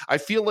 part. I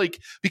feel like,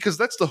 because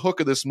that's the hook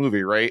of this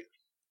movie, right?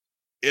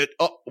 We're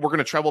going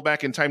to travel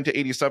back in time to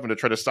 87 to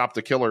try to stop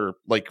the killer,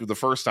 like, the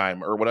first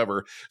time or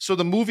whatever. So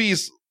the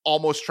movie's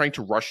almost trying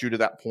to rush you to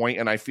that point,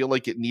 and I feel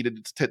like it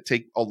needed to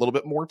take a little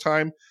bit more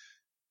time,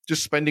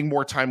 just spending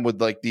more time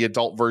with, like, the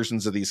adult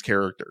versions of these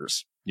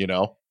characters, you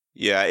know?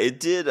 Yeah,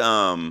 it did.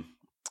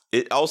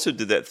 It also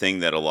did that thing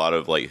that a lot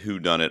of like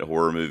whodunit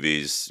horror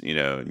movies, you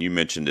know, and you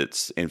mentioned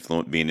it's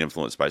being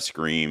influenced by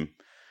Scream,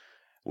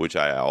 which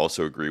I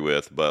also agree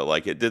with. But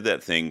like, it did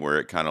that thing where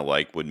it kind of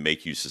like would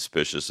make you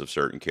suspicious of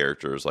certain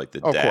characters, like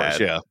the Of dad. course,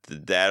 yeah. The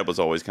dad was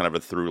always kind of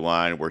a through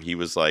line where he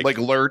was like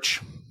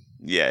Lurch.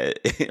 yeah,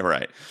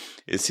 right.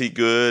 Is he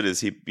good? Is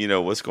he, you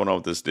know, what's going on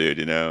with this dude?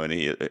 You know, and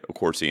he, of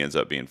course, he ends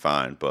up being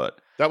fine, but.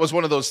 That was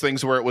one of those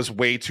things where it was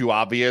way too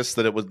obvious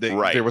that it was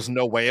Right. there was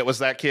no way it was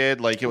that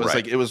kid. Like, it was Right.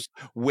 like, it was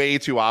way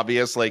too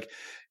obvious. Like,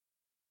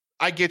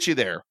 I get you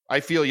there. I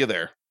feel you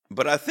there.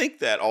 But I think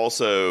that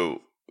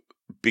also,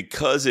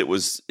 because it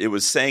was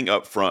saying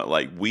up front,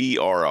 like, we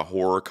are a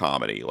horror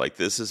comedy. Like,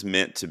 this is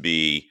meant to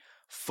be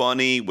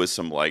funny with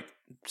some like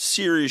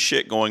serious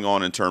shit going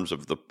on in terms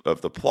of the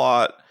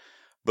plot.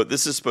 But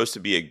this is supposed to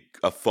be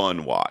a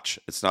fun watch.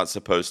 It's not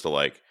supposed to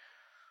like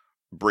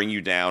bring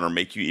you down or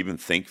make you even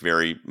think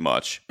very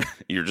much.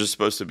 You're just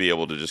supposed to be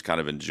able to just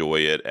kind of enjoy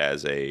it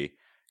as a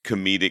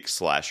comedic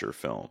slasher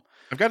film.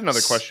 I've got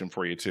another question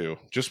for you too.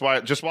 Just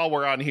while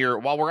we're on here,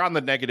 while we're on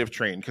the negative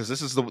train, because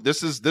this is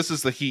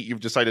the heat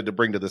you've decided to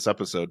bring to this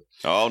episode.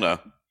 Oh no.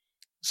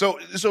 So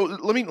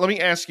let me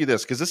ask you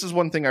this, because this is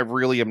one thing I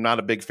really am not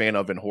a big fan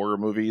of in horror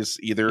movies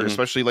either, Mhm.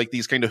 especially like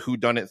these kind of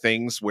whodunit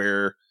things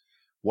where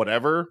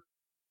whatever.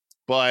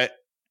 But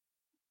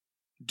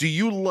do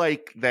you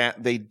like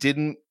that they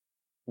didn't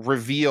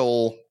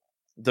reveal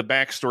the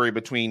backstory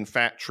between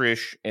Fat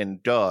Trish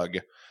and Doug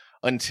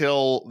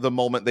until the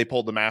moment they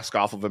pulled the mask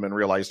off of him and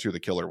realized who the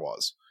killer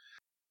was?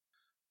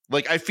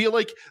 Like, I feel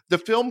like the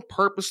film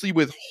purposely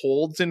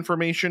withholds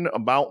information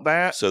about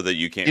that So that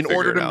you can't in figure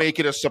order it to out. make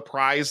it a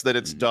surprise that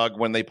it's Mhm. Doug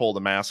when they pull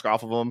the mask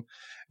off of him.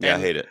 Yeah, I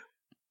And hate it.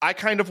 I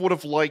kind of would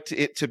have liked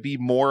it to be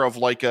more of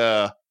like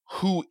a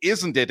who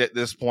isn't it at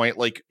this point?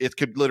 Like, it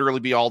could literally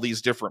be all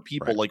these different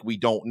people, Right. like, we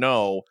don't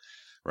know,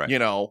 Right. you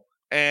know?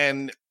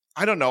 And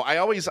I don't know.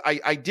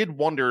 I did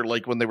wonder,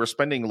 like, when they were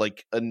spending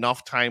like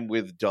enough time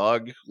with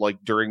Doug, like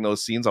during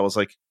those scenes, I was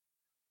like,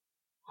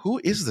 who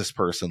is this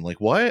person? Like,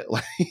 what?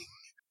 Like,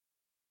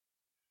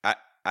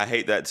 I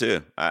hate that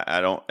too. I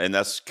don't, and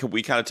that's,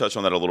 we kind of touched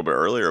on that a little bit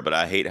earlier, but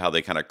I hate how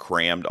they kind of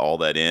crammed all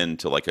that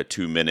into like a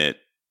 2-minute,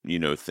 you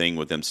know, thing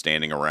with him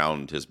standing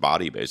around his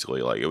body,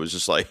 basically. Like, it was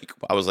just like,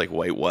 I was like,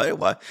 wait,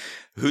 what?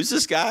 Who's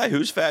this guy?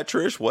 Who's Fat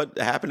Trish? What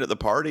happened at the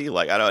party?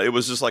 Like, I don't, it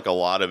was just like a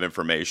lot of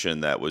information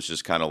that was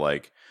just kind of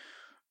like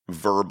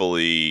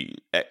verbally,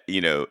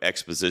 you know,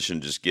 exposition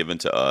just given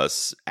to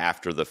us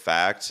after the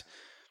fact,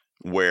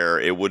 where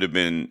it would have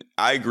been,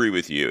 I agree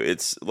with you.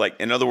 It's like,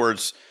 in other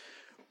words,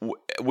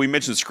 we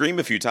mentioned Scream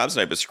a few times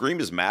tonight, but Scream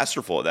is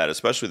masterful at that,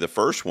 especially the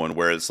first one,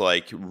 where it's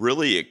like,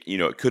 really, you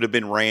know, it could have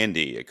been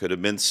Randy, it could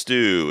have been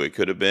Stu, it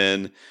could have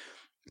been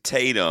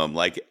Tatum.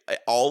 Like,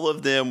 all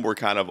of them were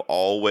kind of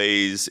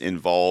always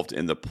involved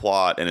in the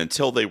plot, and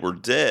until they were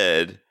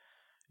dead,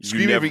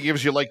 Scream even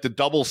gives you like the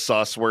double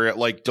sus where it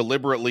like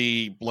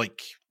deliberately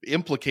like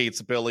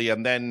implicates Billy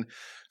and then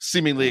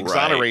seemingly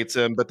exonerates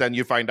him, but then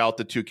you find out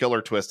the two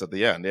killer twist at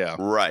the end. Yeah.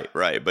 Right.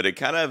 But it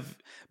kind of,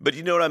 but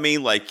you know what I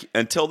mean? Like,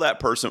 until that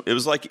person, it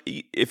was like,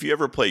 if you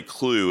ever played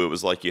Clue, it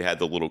was like you had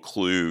the little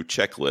Clue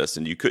checklist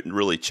and you couldn't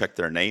really check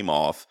their name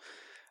off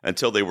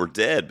until they were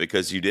dead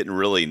because you didn't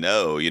really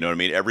know, you know what I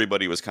mean?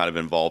 Everybody was kind of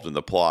involved in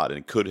the plot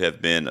and could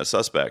have been a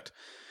suspect.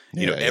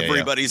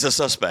 Everybody's a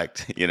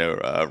suspect.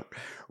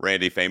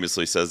 Randy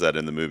famously says that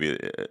in the movie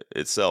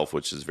itself,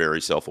 which is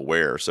very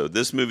self-aware. So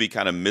this movie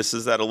kind of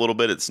misses that a little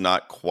bit. It's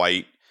not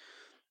quite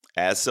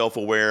as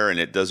self-aware, and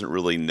it doesn't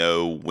really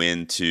know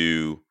when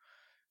to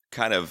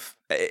kind of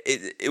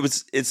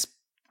it's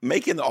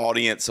making the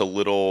audience a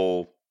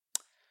little,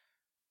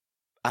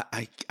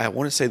 I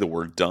want to say the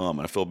word dumb,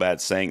 and I feel bad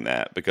saying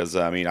that because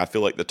I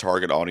feel like the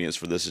target audience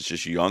for this is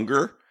just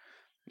younger,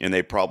 and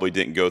they probably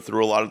didn't go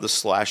through a lot of the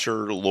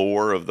slasher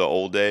lore of the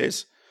old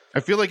days. I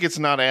feel like it's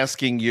not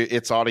asking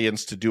its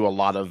audience to do a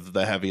lot of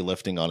the heavy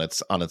lifting on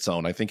its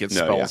own. I think it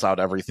spells out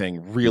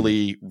everything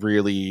really,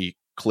 really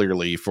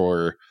clearly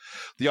for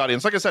the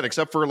audience. Like I said,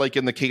 except for like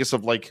in the case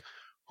of like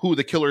who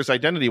the killer's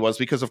identity was,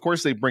 because of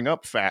course they bring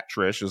up Fat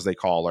Trish, as they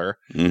call her,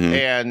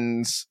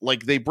 and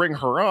like they bring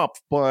her up,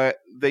 but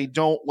they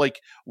don't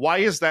like, why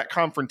is that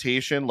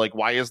confrontation? Like,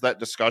 why is that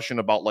discussion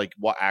about like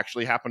what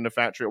actually happened to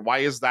Fat Trish? Why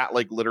is that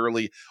like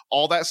literally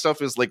all that stuff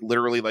is like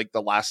literally like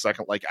the last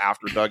second, like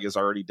after Doug is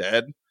already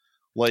dead?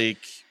 Like,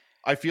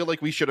 I feel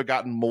like we should have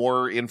gotten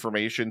more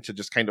information to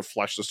just kind of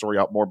flesh the story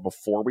out more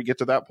before we get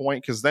to that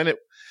point. Cause then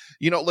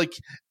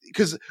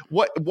because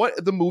what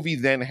the movie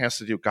then has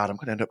to do, God, I'm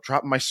going to end up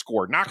dropping my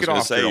score. Knock it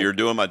off. You're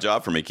doing my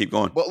job for me. Keep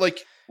going. But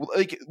like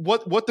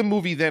what the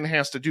movie then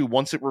has to do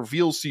once it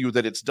reveals to you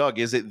that it's Doug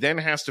is it then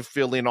has to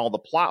fill in all the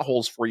plot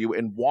holes for you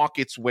and walk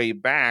its way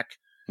back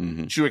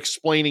to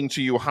explaining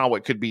to you how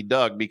it could be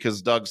Doug,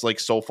 because Doug's like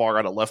so far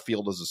out of left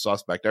field as a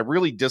suspect. I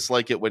really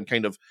dislike it when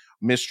kind of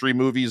mystery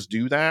movies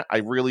do that. I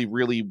really,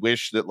 really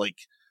wish that like,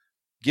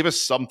 give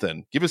us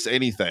something, give us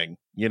anything,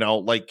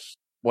 like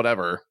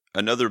whatever.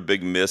 Another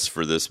big miss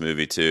for this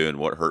movie too, and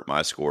what hurt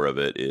my score of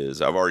it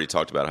is I've already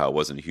talked about how I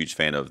wasn't a huge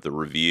fan of the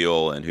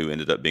reveal and who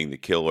ended up being the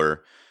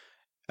killer.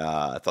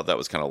 I thought that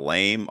was kind of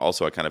lame.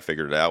 Also, I kind of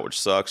figured it out,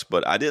 which sucks,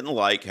 but I didn't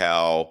like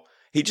how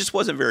he just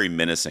wasn't very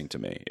menacing to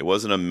me. It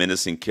wasn't a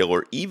menacing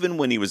killer, even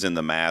when he was in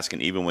the mask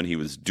and even when he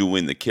was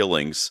doing the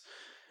killings.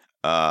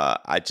 I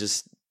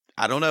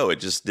don't know. It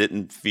just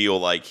didn't feel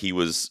like he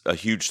was a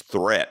huge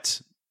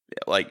threat,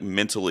 like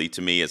mentally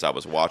to me as I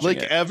was watching like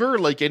it. Ever?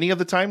 Like any of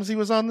the times he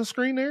was on the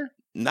screen there?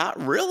 Not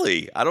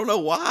really. I don't know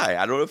why.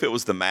 I don't know if it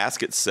was the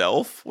mask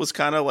itself was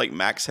kind of like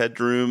Max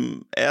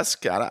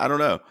Headroom-esque. I don't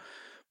know.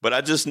 But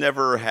I just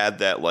never had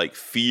that like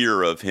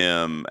fear of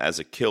him as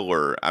a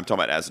killer. I'm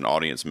talking about as an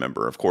audience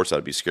member. Of course,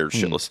 I'd be scared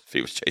shitless if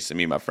he was chasing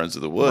me and my friends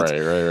of the woods.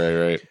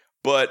 Right.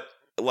 But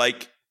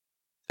like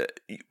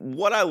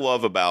what I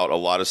love about a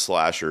lot of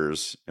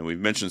slashers, and we've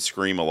mentioned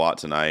Scream a lot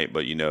tonight,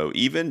 but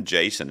even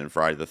Jason and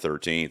Friday the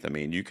 13th. I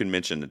mean, you can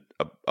mention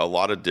a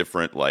lot of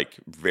different like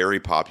very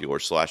popular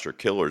slasher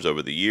killers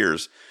over the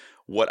years.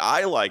 What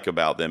I like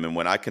about them and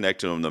when I connect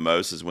to them the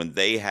most is when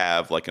they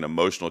have like an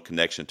emotional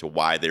connection to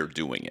why they're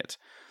doing it.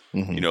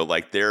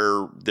 Like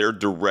they're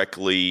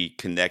directly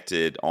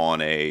connected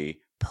on a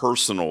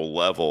personal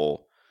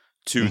level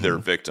to their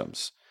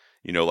victims.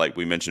 Like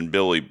we mentioned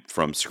Billy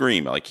from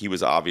Scream, like he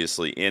was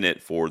obviously in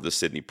it for the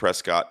Sidney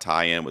Prescott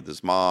tie-in with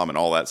his mom and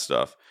all that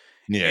stuff.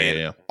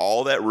 Yeah.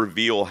 All that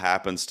reveal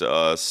happens to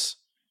us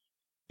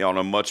on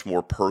a much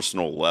more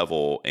personal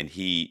level, and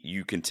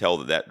you can tell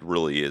that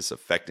really is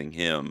affecting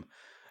him,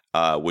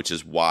 which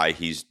is why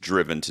he's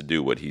driven to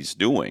do what he's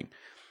doing.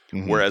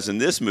 Whereas in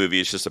this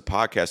movie, it's just a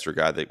podcaster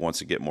guy that wants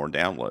to get more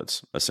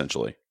downloads,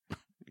 essentially.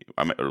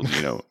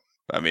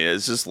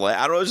 It's just,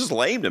 I don't know, it's just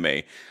lame to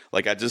me.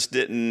 Like, I just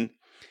didn't,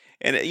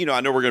 and,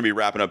 I know we're going to be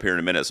wrapping up here in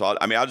a minute. So,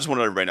 I just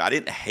want everybody to know, I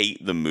didn't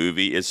hate the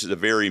movie. It's just a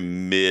very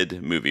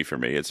mid movie for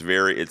me. It's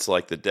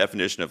like the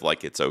definition of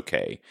like, it's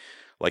okay.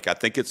 Like, I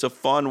think it's a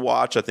fun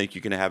watch. I think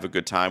you can have a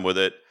good time with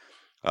it.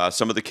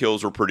 Some of the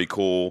kills were pretty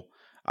cool.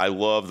 I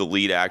love the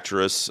lead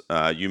actress.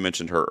 You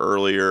mentioned her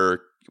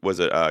earlier. Was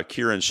it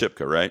Kieran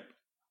Shipka, right?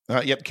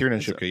 Yep,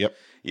 Kieran Shipka. Yep.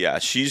 Yeah,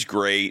 she's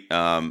great.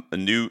 A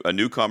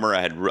newcomer.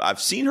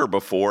 I've seen her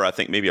before. I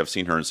think maybe I've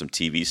seen her in some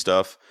TV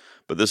stuff,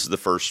 but this is the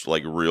first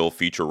like real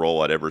feature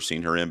role I'd ever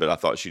seen her in. But I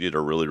thought she did a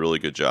really, really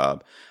good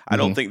job. I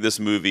don't think this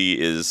movie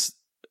is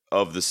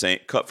of the same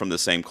cut from the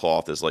same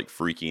cloth as like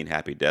Freaky and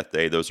Happy Death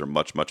Day. Those are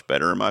much, much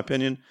better in my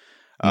opinion.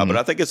 But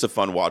I think it's a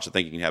fun watch. I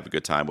think you can have a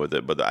good time with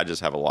it. But I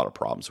just have a lot of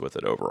problems with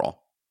it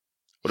overall.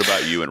 What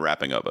about you in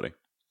wrapping up, buddy?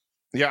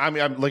 Yeah,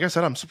 I'm like I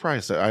said, I'm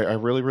surprised. I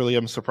really, really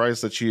am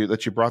surprised that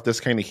you brought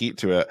this kind of heat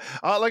to it.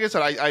 Like I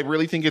said, I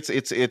really think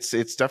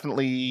it's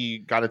definitely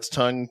got its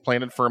tongue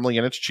planted firmly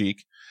in its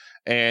cheek,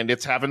 and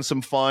it's having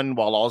some fun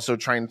while also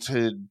trying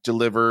to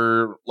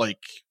deliver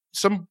like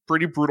some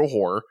pretty brutal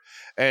horror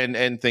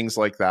and things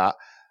like that.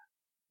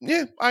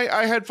 Yeah,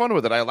 I had fun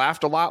with it. I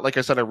laughed a lot. Like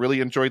I said, I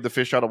really enjoyed the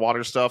fish out of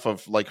water stuff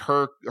of like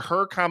her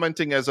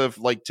commenting as of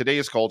like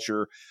today's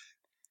culture.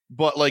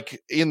 but like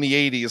in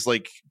the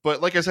 80s,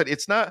 but like I said,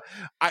 it's not.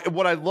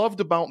 What I loved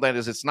about that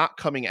is it's not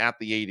coming at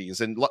the 80s,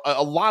 and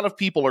a lot of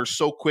people are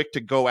so quick to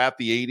go at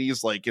the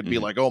 80s, like it'd be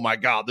like, oh my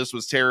god, this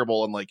was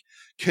terrible, and like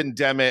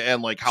condemn it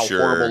and like how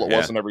horrible it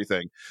was and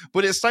everything.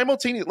 But it's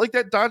simultaneous, like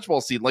that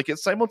dodgeball scene, like it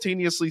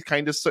simultaneously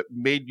kind of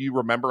made you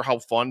remember how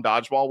fun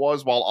dodgeball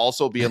was, while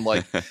also being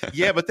like,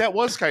 yeah, but that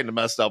was kind of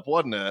messed up,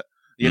 wasn't it?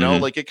 You know,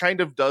 like it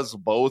kind of does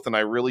both. And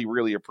I really,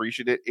 really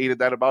appreciated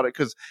that about it,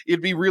 because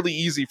it'd be really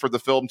easy for the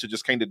film to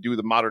just kind of do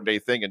the modern day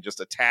thing and just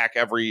attack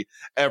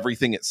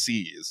everything it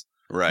sees.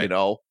 Right. You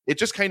know, it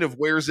just kind of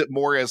wears it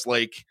more as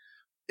like,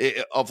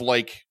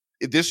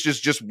 this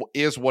just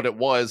is what it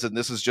was. And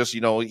this is just,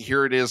 you know,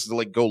 here it is,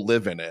 like, go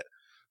live in it.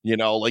 You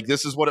know, like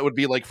this is what it would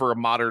be like for a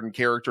modern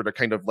character to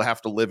kind of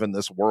have to live in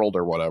this world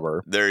or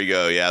whatever. There you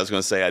go. Yeah, I was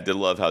going to say, I did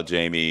love how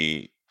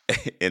Jamie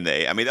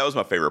that was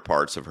my favorite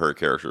parts of her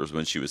characters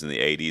when she was in the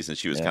 80s and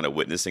she was kind of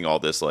witnessing all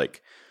this,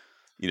 like,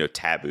 you know,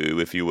 taboo,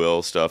 if you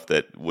will, stuff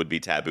that would be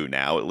taboo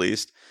now, at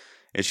least.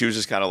 And she was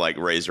just kind of like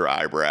raise her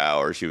eyebrow,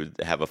 or she would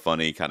have a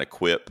funny kind of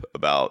quip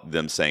about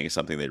them saying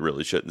something they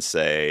really shouldn't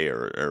say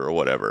or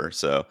whatever.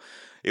 So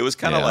it was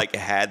kind of like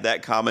had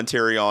that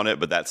commentary on it,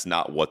 but that's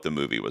not what the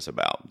movie was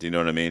about. Do you know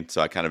what I mean?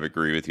 So I kind of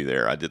agree with you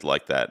there. I did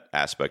like that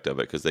aspect of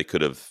it, because they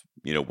could have,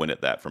 you know, went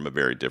at that from a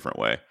very different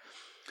way.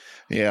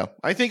 Yeah,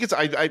 I think it's.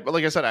 I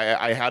like I said,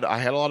 I had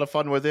a lot of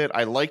fun with it.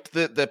 I liked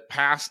that the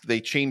past, they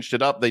changed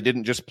it up. They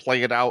didn't just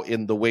play it out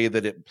in the way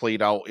that it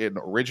played out in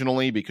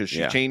originally, because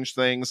she changed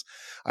things.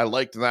 I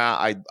liked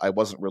that. I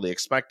wasn't really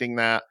expecting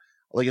that.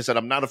 Like I said,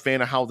 I'm not a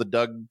fan of how the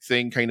Doug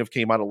thing kind of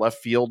came out of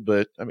left field,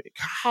 but I mean,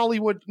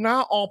 Hollywood,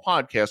 not all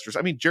podcasters.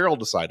 I mean, Gerald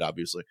decide,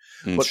 obviously,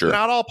 but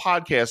not all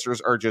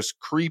podcasters are just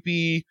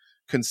creepy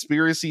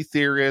conspiracy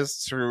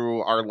theorists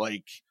who are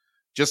like,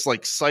 just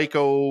like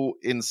psycho,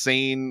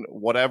 insane,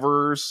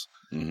 whatever's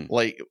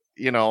like,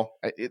 you know,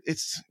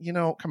 it's, you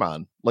know, come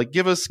on, like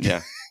give us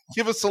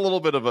a little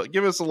bit of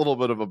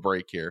a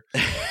break here.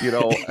 You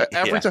know,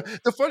 every time.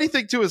 The funny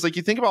thing too is, like,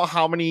 you think about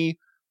how many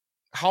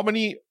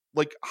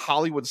like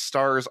Hollywood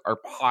stars are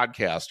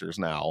podcasters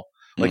now.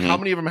 Like how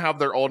many of them have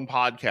their own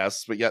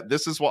podcasts, but yet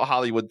this is what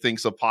Hollywood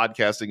thinks of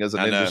podcasting as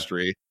an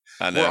industry.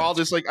 I know. We're all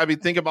just like, I mean,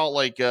 think about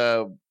like,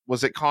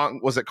 was it Kong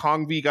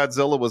v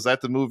Godzilla? Was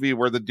that the movie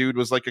where the dude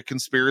was like a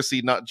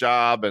conspiracy nut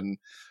job, and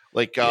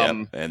like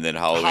and then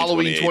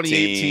Halloween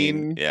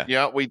 2018.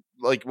 We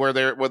like where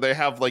they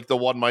have like the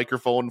one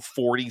microphone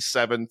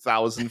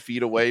 47,000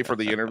 feet away for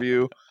the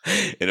interview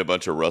in a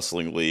bunch of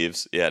rustling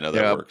leaves. That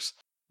works.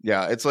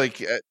 Yeah, it's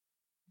like,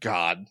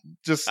 God,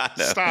 just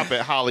stop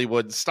it,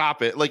 Hollywood,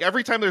 stop it. Like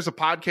every time there's a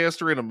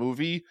podcaster in a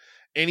movie,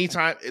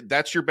 anytime,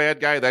 that's your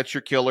bad guy, that's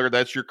your killer,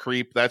 that's your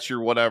creep, that's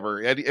your whatever.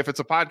 And if it's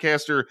a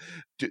podcaster,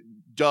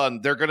 done,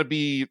 they're going to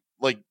be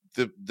like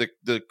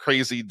the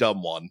crazy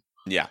dumb one.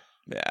 Yeah,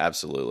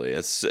 absolutely.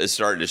 It's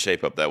starting to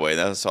shape up that way.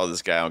 And I saw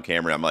this guy on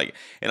camera. I'm like,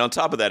 and on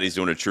top of that, he's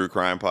doing a true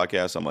crime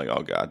podcast. I'm like,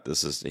 oh God,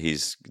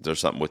 there's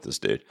something with this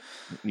dude.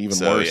 Even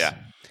worse. Yeah.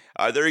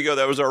 There you go.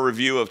 That was our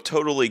review of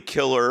Totally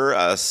Killer.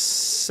 A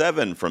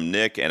 7 from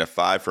Nick and a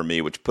 5 from me,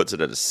 which puts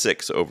it at a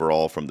 6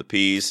 overall from the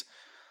P's.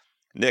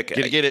 Nick,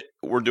 get it.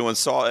 We're doing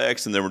Saw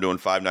X, and then we're doing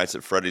Five Nights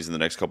at Freddy's in the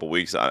next couple of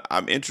weeks.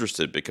 I'm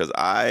interested because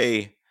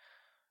I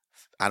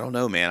don't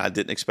know, man. I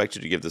didn't expect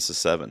you to give this a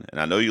 7,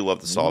 and I know you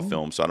love the Saw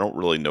film, so I don't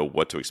really know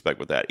what to expect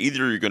with that.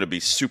 Either you're going to be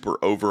super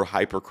over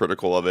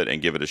hypercritical of it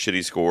and give it a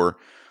shitty score,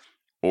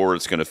 or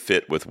it's going to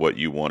fit with what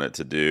you want it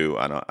to do.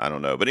 I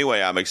don't know. But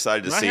anyway, I'm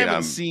excited to see it.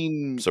 I'm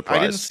surprised.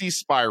 I didn't see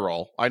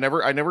Spiral. I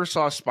never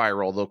saw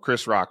Spiral, the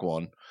Chris Rock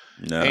one.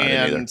 No, I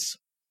didn't either.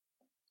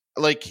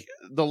 Like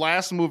the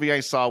last movie I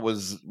saw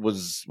was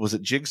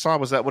it Jigsaw?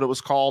 Was that what it was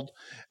called?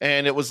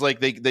 And it was like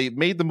they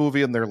made the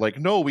movie and they're like,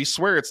 no, we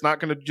swear it's not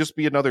going to just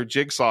be another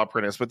Jigsaw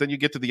Apprentice. But then you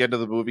get to the end of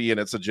the movie and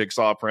it's a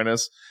Jigsaw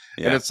Apprentice,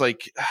 and it's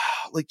like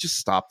just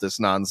stop this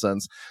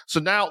nonsense. So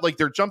now like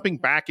they're jumping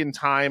back in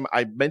time.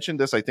 I mentioned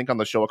this I think on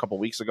the show a couple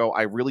weeks ago.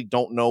 I really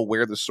don't know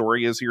where the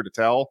story is here to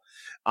tell.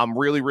 I'm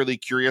really, really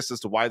curious as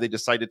to why they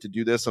decided to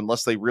do this,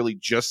 unless they really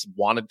just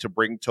wanted to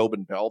bring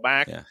Tobin Bell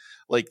back. Yeah.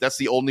 Like that's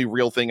the only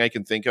real thing I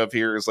can think of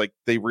here is like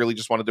they really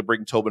just wanted to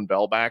bring Tobin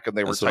Bell back, and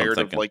they were tired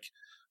of like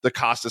the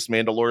Costas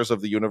Mandalores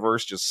of the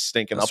universe just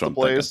stinking up the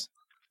place.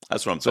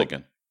 That's what I'm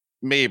thinking.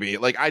 Maybe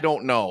like I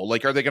don't know.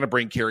 Like, are they going to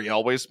bring Cary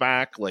Elwes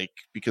back? Like,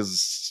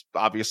 because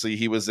obviously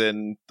he was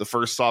in the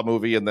first Saw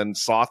movie, and then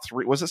Saw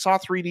 3. Was it Saw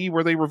 3D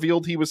where they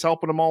revealed he was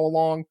helping them all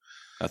along?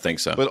 I think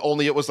so, but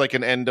only it was like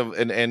an end of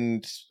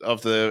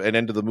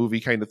the movie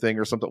kind of thing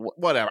or something.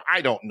 Whatever, I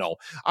don't know.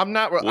 I'm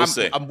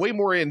way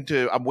more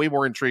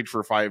intrigued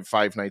for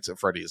Five Nights at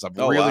Freddy's. I'm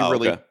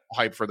really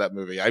hyped for that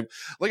movie.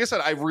 Like I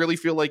said, I really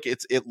feel like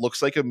it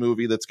looks like a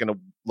movie that's gonna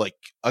like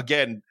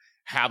again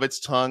have its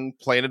tongue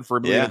planted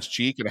firmly in its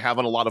cheek and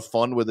having a lot of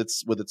fun with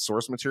its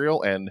source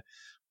material, and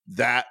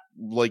that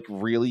like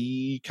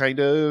really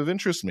kind of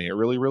interests me. It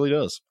really, really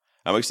does.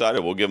 I'm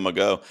excited. We'll give them a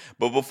go.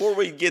 But before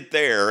we get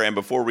there and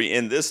before we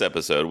end this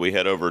episode, we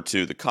head over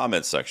to the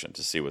comments section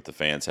to see what the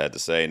fans had to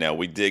say. Now,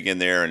 we dig in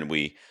there and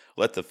we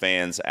let the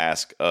fans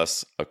ask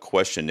us a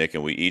question, Nick,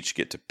 and we each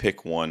get to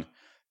pick one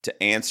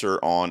to answer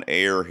on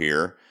air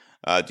here.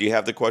 Do you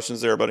have the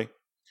questions there, buddy?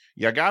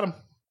 Yeah, I got them.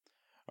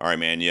 All right,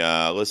 man.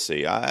 Yeah, let's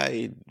see.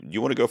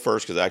 You want to go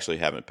first because I actually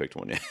haven't picked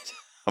one yet.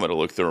 I'm going to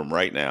look through them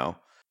right now.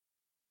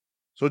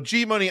 So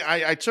G Money,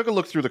 I took a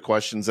look through the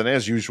questions, and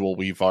as usual,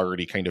 we've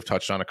already kind of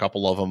touched on a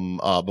couple of them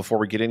before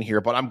we get in here.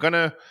 But I'm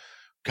gonna,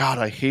 God,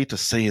 I hate to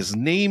say his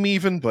name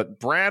even, but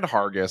Brad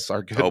Hargis,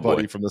 our good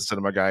buddy from the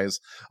Cinema Guys,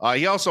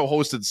 he also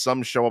hosted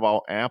some show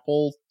about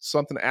Apple. It's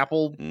on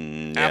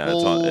iPods,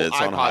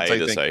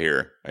 hiatus. I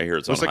hear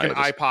it's on like hiatus.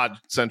 an iPod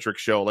centric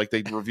show, like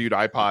they reviewed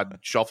iPod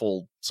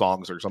shuffle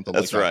songs or something.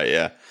 That's like that. Right,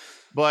 yeah.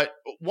 But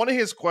one of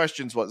his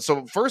questions was,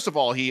 so first of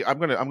all, I'm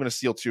gonna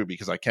steal two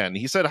because I can.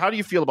 He said, "How do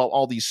you feel about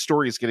all these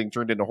stories getting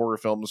turned into horror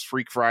films?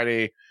 Freak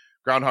Friday,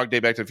 Groundhog Day,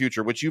 Back to the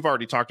Future, which you've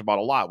already talked about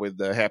a lot with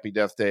the Happy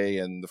Death Day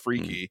and the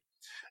Freaky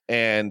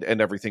and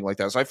everything like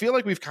that." So I feel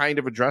like we've kind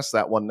of addressed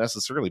that one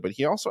necessarily. But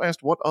he also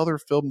asked, "What other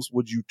films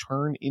would you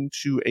turn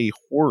into a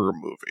horror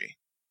movie?"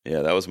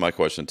 Yeah, that was my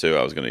question too.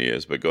 I was going to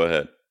use, but go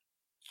ahead.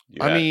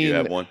 You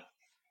have one.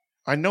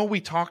 I know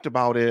we talked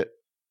about it.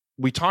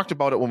 We talked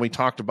about it when we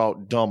talked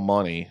about Dumb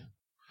Money.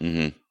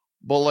 Mm-hmm.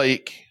 But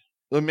like,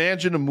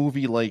 imagine a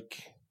movie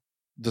like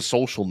The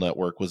Social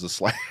Network was a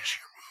slasher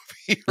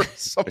movie or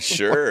something.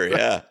 Sure,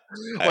 like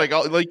yeah.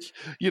 Like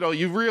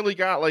you've really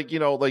got like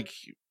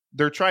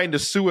they're trying to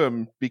sue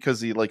him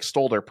because he like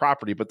stole their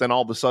property, but then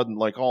all of a sudden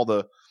like all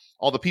the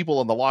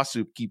people in the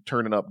lawsuit keep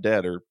turning up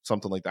dead or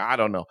something like that. I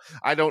don't know.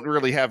 I don't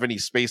really have any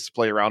space to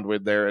play around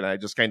with there, and I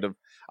just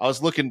I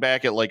was looking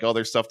back at like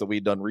other stuff that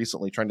we'd done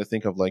recently, trying to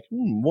think of like,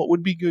 what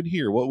would be good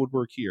here? What would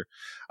work here?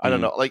 I don't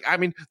know. Like, I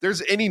mean,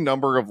 there's any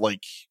number of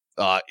like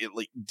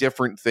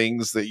different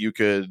things that you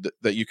could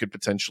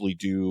potentially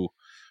do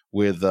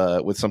with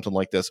something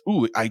like this.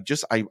 Ooh, I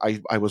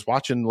was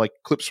watching like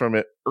clips from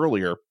it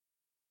earlier.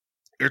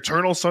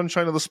 Eternal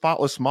Sunshine of the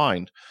Spotless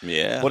Mind.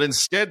 Yeah. But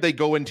instead they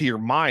go into your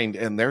mind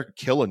and they're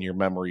killing your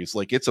memories.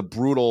 Like it's a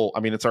brutal, I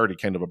mean, it's already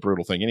kind of a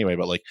brutal thing anyway,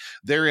 but like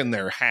they're in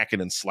there hacking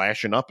and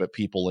slashing up at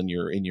people in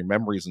your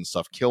memories and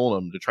stuff, killing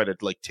them to try to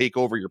like take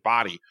over your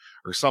body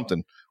or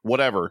something,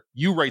 whatever.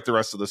 You write the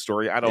rest of the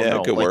story. I don't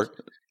know. It could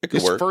work. It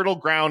could work. Fertile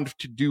ground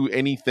to do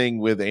anything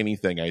with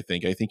anything. I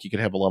think you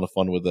could have a lot of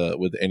fun with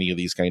any of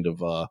these kind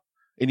of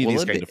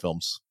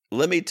films.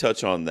 Let me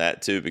touch on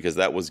that too, because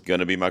that was going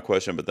to be my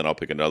question, but then I'll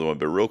pick another one.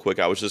 But real quick,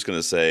 I was just going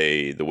to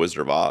say The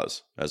Wizard of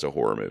Oz as a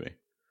horror movie.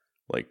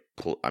 Like,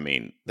 I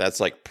mean,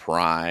 that's like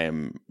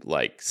prime,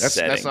 like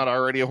setting. That's not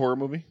already a horror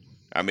movie?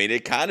 I mean,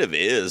 it kind of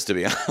is, to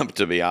be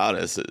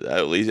honest.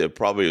 At least it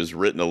probably was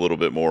written a little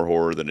bit more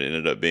horror than it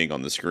ended up being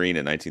on the screen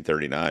in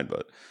 1939.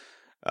 But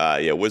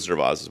yeah, Wizard of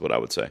Oz is what I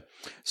would say.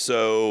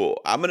 So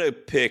I'm going to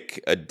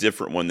pick a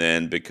different one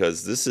then,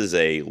 because this is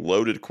a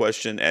loaded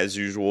question, as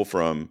usual,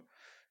 from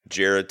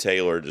Jared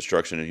Taylor,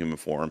 Destruction in Human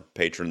Form,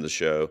 patron of the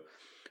show.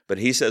 But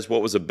he says,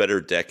 what was a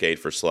better decade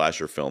for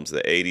slasher films,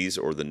 the 80s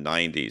or the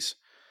 90s?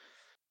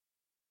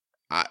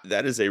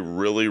 That is a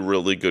really,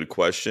 really good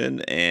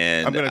question.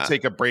 And I'm going to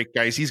take a break,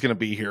 guys. He's going to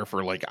be here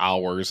for like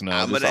hours now.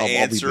 I'll be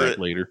back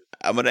later.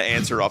 I'm going to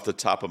answer off the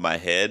top of my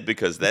head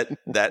because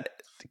that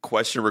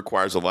question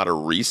requires a lot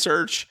of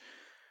research.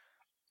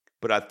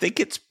 But I think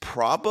it's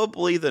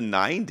probably the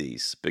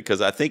 90s,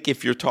 because I think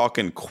if you're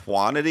talking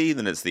quantity,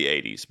 then it's the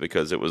 80s,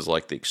 because it was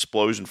like the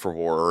explosion for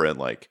horror and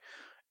like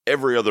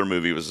every other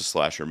movie was a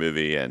slasher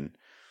movie. And,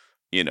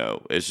 you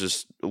know, it's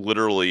just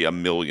literally a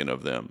million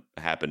of them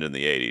happened in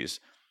the 80s.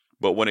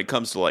 But when it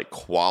comes to like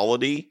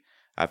quality,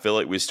 I feel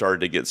like we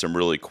started to get some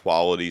really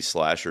quality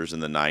slashers in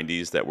the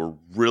 90s that were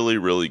really,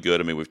 really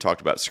good. I mean, we've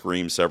talked about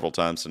Scream several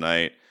times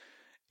tonight,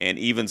 and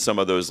even some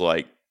of those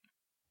like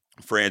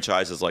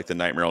franchises like the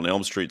Nightmare on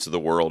Elm Streets of the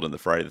world and the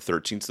Friday the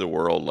 13th of the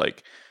world,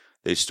 like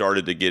they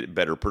started to get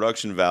better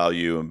production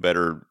value and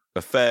better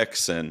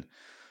effects. And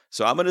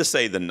so I'm going to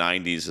say the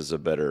 90s is a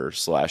better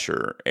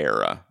slasher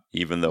era,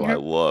 even though I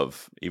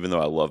love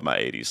my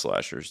 80s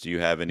slashers. Do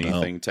you have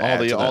anything to add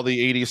to that? All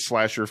the 80s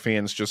slasher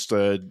fans just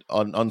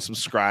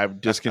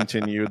unsubscribed,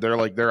 discontinued.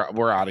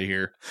 We're out of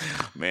here.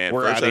 Man,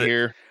 we're out of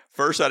here.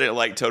 First, I didn't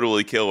like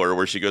Totally Killer,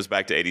 where she goes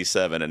back to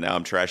 87, and now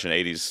I'm trashing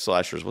 80s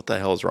slashers. What the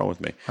hell is wrong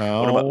with me?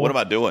 What am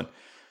I doing?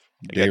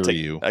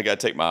 I got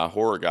to take my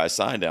horror guy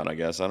sign down, I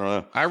guess. I don't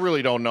know. I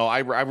really don't know. I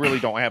really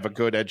don't have a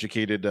good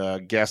educated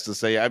guess to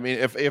say. I mean,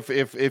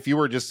 if you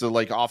were just to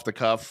like off the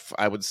cuff,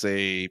 I would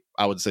say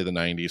the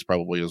 90s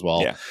probably as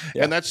well. Yeah.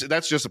 And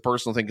that's just a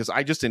personal thing, because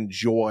I just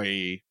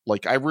enjoy,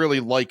 like, I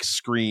really like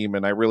Scream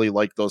and I really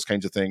like those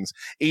kinds of things.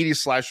 80s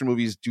slasher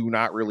movies do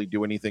not really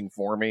do anything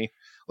for me.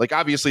 Like,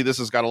 obviously, this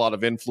has got a lot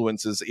of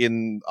influences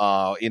in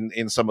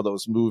some of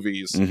those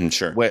movies,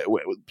 sure,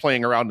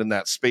 playing around in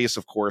that space,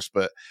 of course.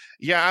 But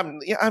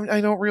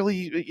I don't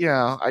really.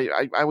 Yeah,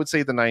 I would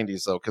say the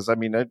 90s though, because I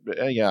mean,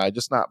 I'm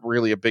just not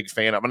really a big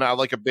fan. I'm not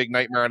like a big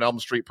Nightmare on Elm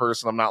Street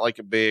person. I'm not like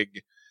a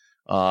big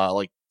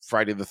like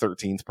Friday the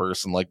 13th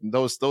person. Like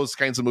those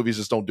kinds of movies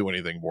just don't do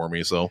anything for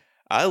me. So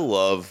I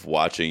love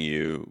watching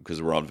you,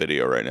 because we're on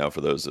video right now for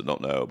those that don't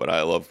know, but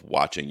I love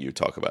watching you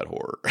talk about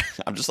horror.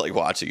 I'm just like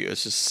watching you.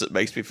 It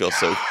makes me feel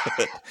so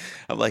good.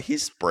 I'm like,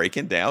 he's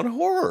breaking down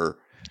horror.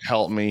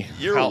 Help me.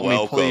 You're Help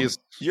welcome. me, please.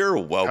 You're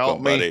welcome,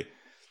 Help me. buddy.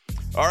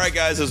 All right,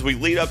 guys, as we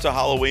lead up to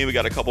Halloween, we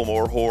got a couple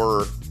more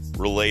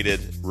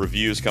horror-related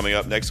reviews coming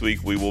up. Next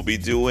week, we will be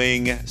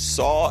doing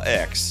Saw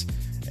X,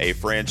 a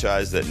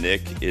franchise that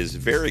Nick is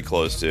very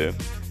close to.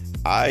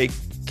 I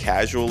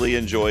casually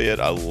enjoy it.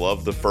 I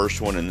love the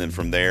first one, and then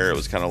from there, it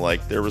was kind of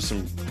like there was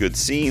some good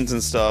scenes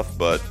and stuff,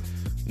 but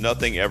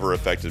nothing ever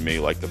affected me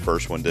like the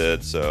first one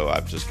did, so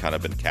I've just kind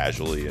of been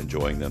casually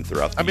enjoying them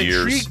throughout the years.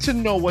 I'm intrigued to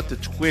know what the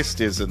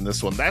twist is in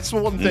this one. That's the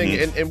one thing,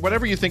 and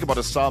whenever you think about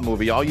a Saw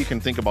movie, all you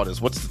can think about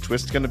is what's the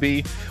twist going to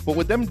be. But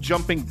with them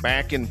jumping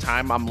back in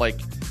time, I'm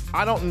like,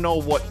 I don't know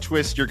what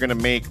twist you're going to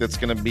make that's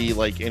going to be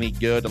like any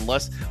good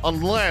unless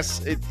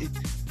it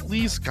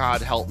please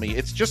God help me,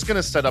 it's just going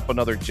to set up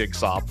another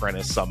Jigsaw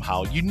Apprentice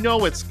somehow. You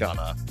know it's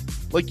gonna.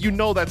 Like, you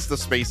know that's the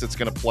space it's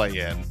going to play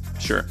in.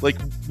 Sure. Like,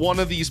 one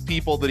of these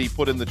people that he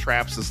put in the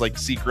traps is, like,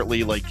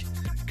 secretly, like,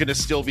 going to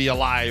still be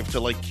alive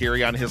to, like,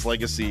 carry on his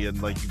legacy. And,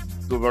 like,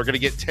 we're going to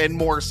get 10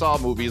 more Saw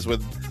movies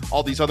with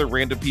all these other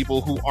random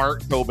people who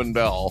aren't Tobin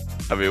Bell.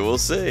 I mean, we'll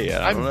see.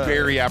 I'm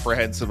very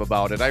apprehensive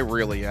about it. I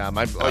really am.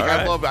 I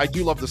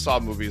do love the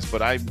Saw movies,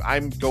 but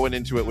I'm going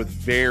into it with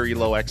very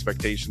low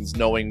expectations,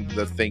 knowing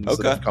the things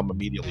that have come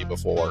immediately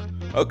before.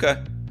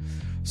 Okay.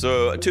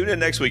 So tune in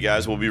next week,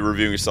 guys. We'll be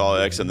reviewing Saw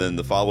X, and then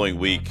the following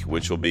week,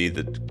 which will be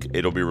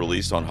it'll be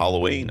released on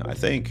Halloween, I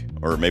think,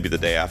 or maybe the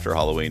day after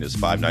Halloween, is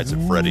Five Nights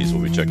at Freddy's.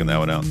 We'll be checking that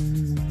one out,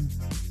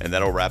 and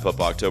that'll wrap up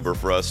October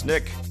for us.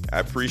 Nick, I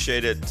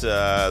appreciate it.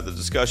 The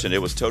discussion,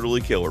 it was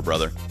totally killer,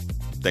 brother.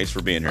 Thanks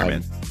for being here,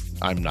 man.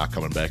 I'm not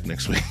coming back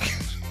next week.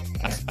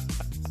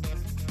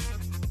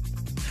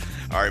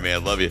 All right,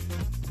 man. Love you.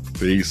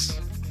 Peace.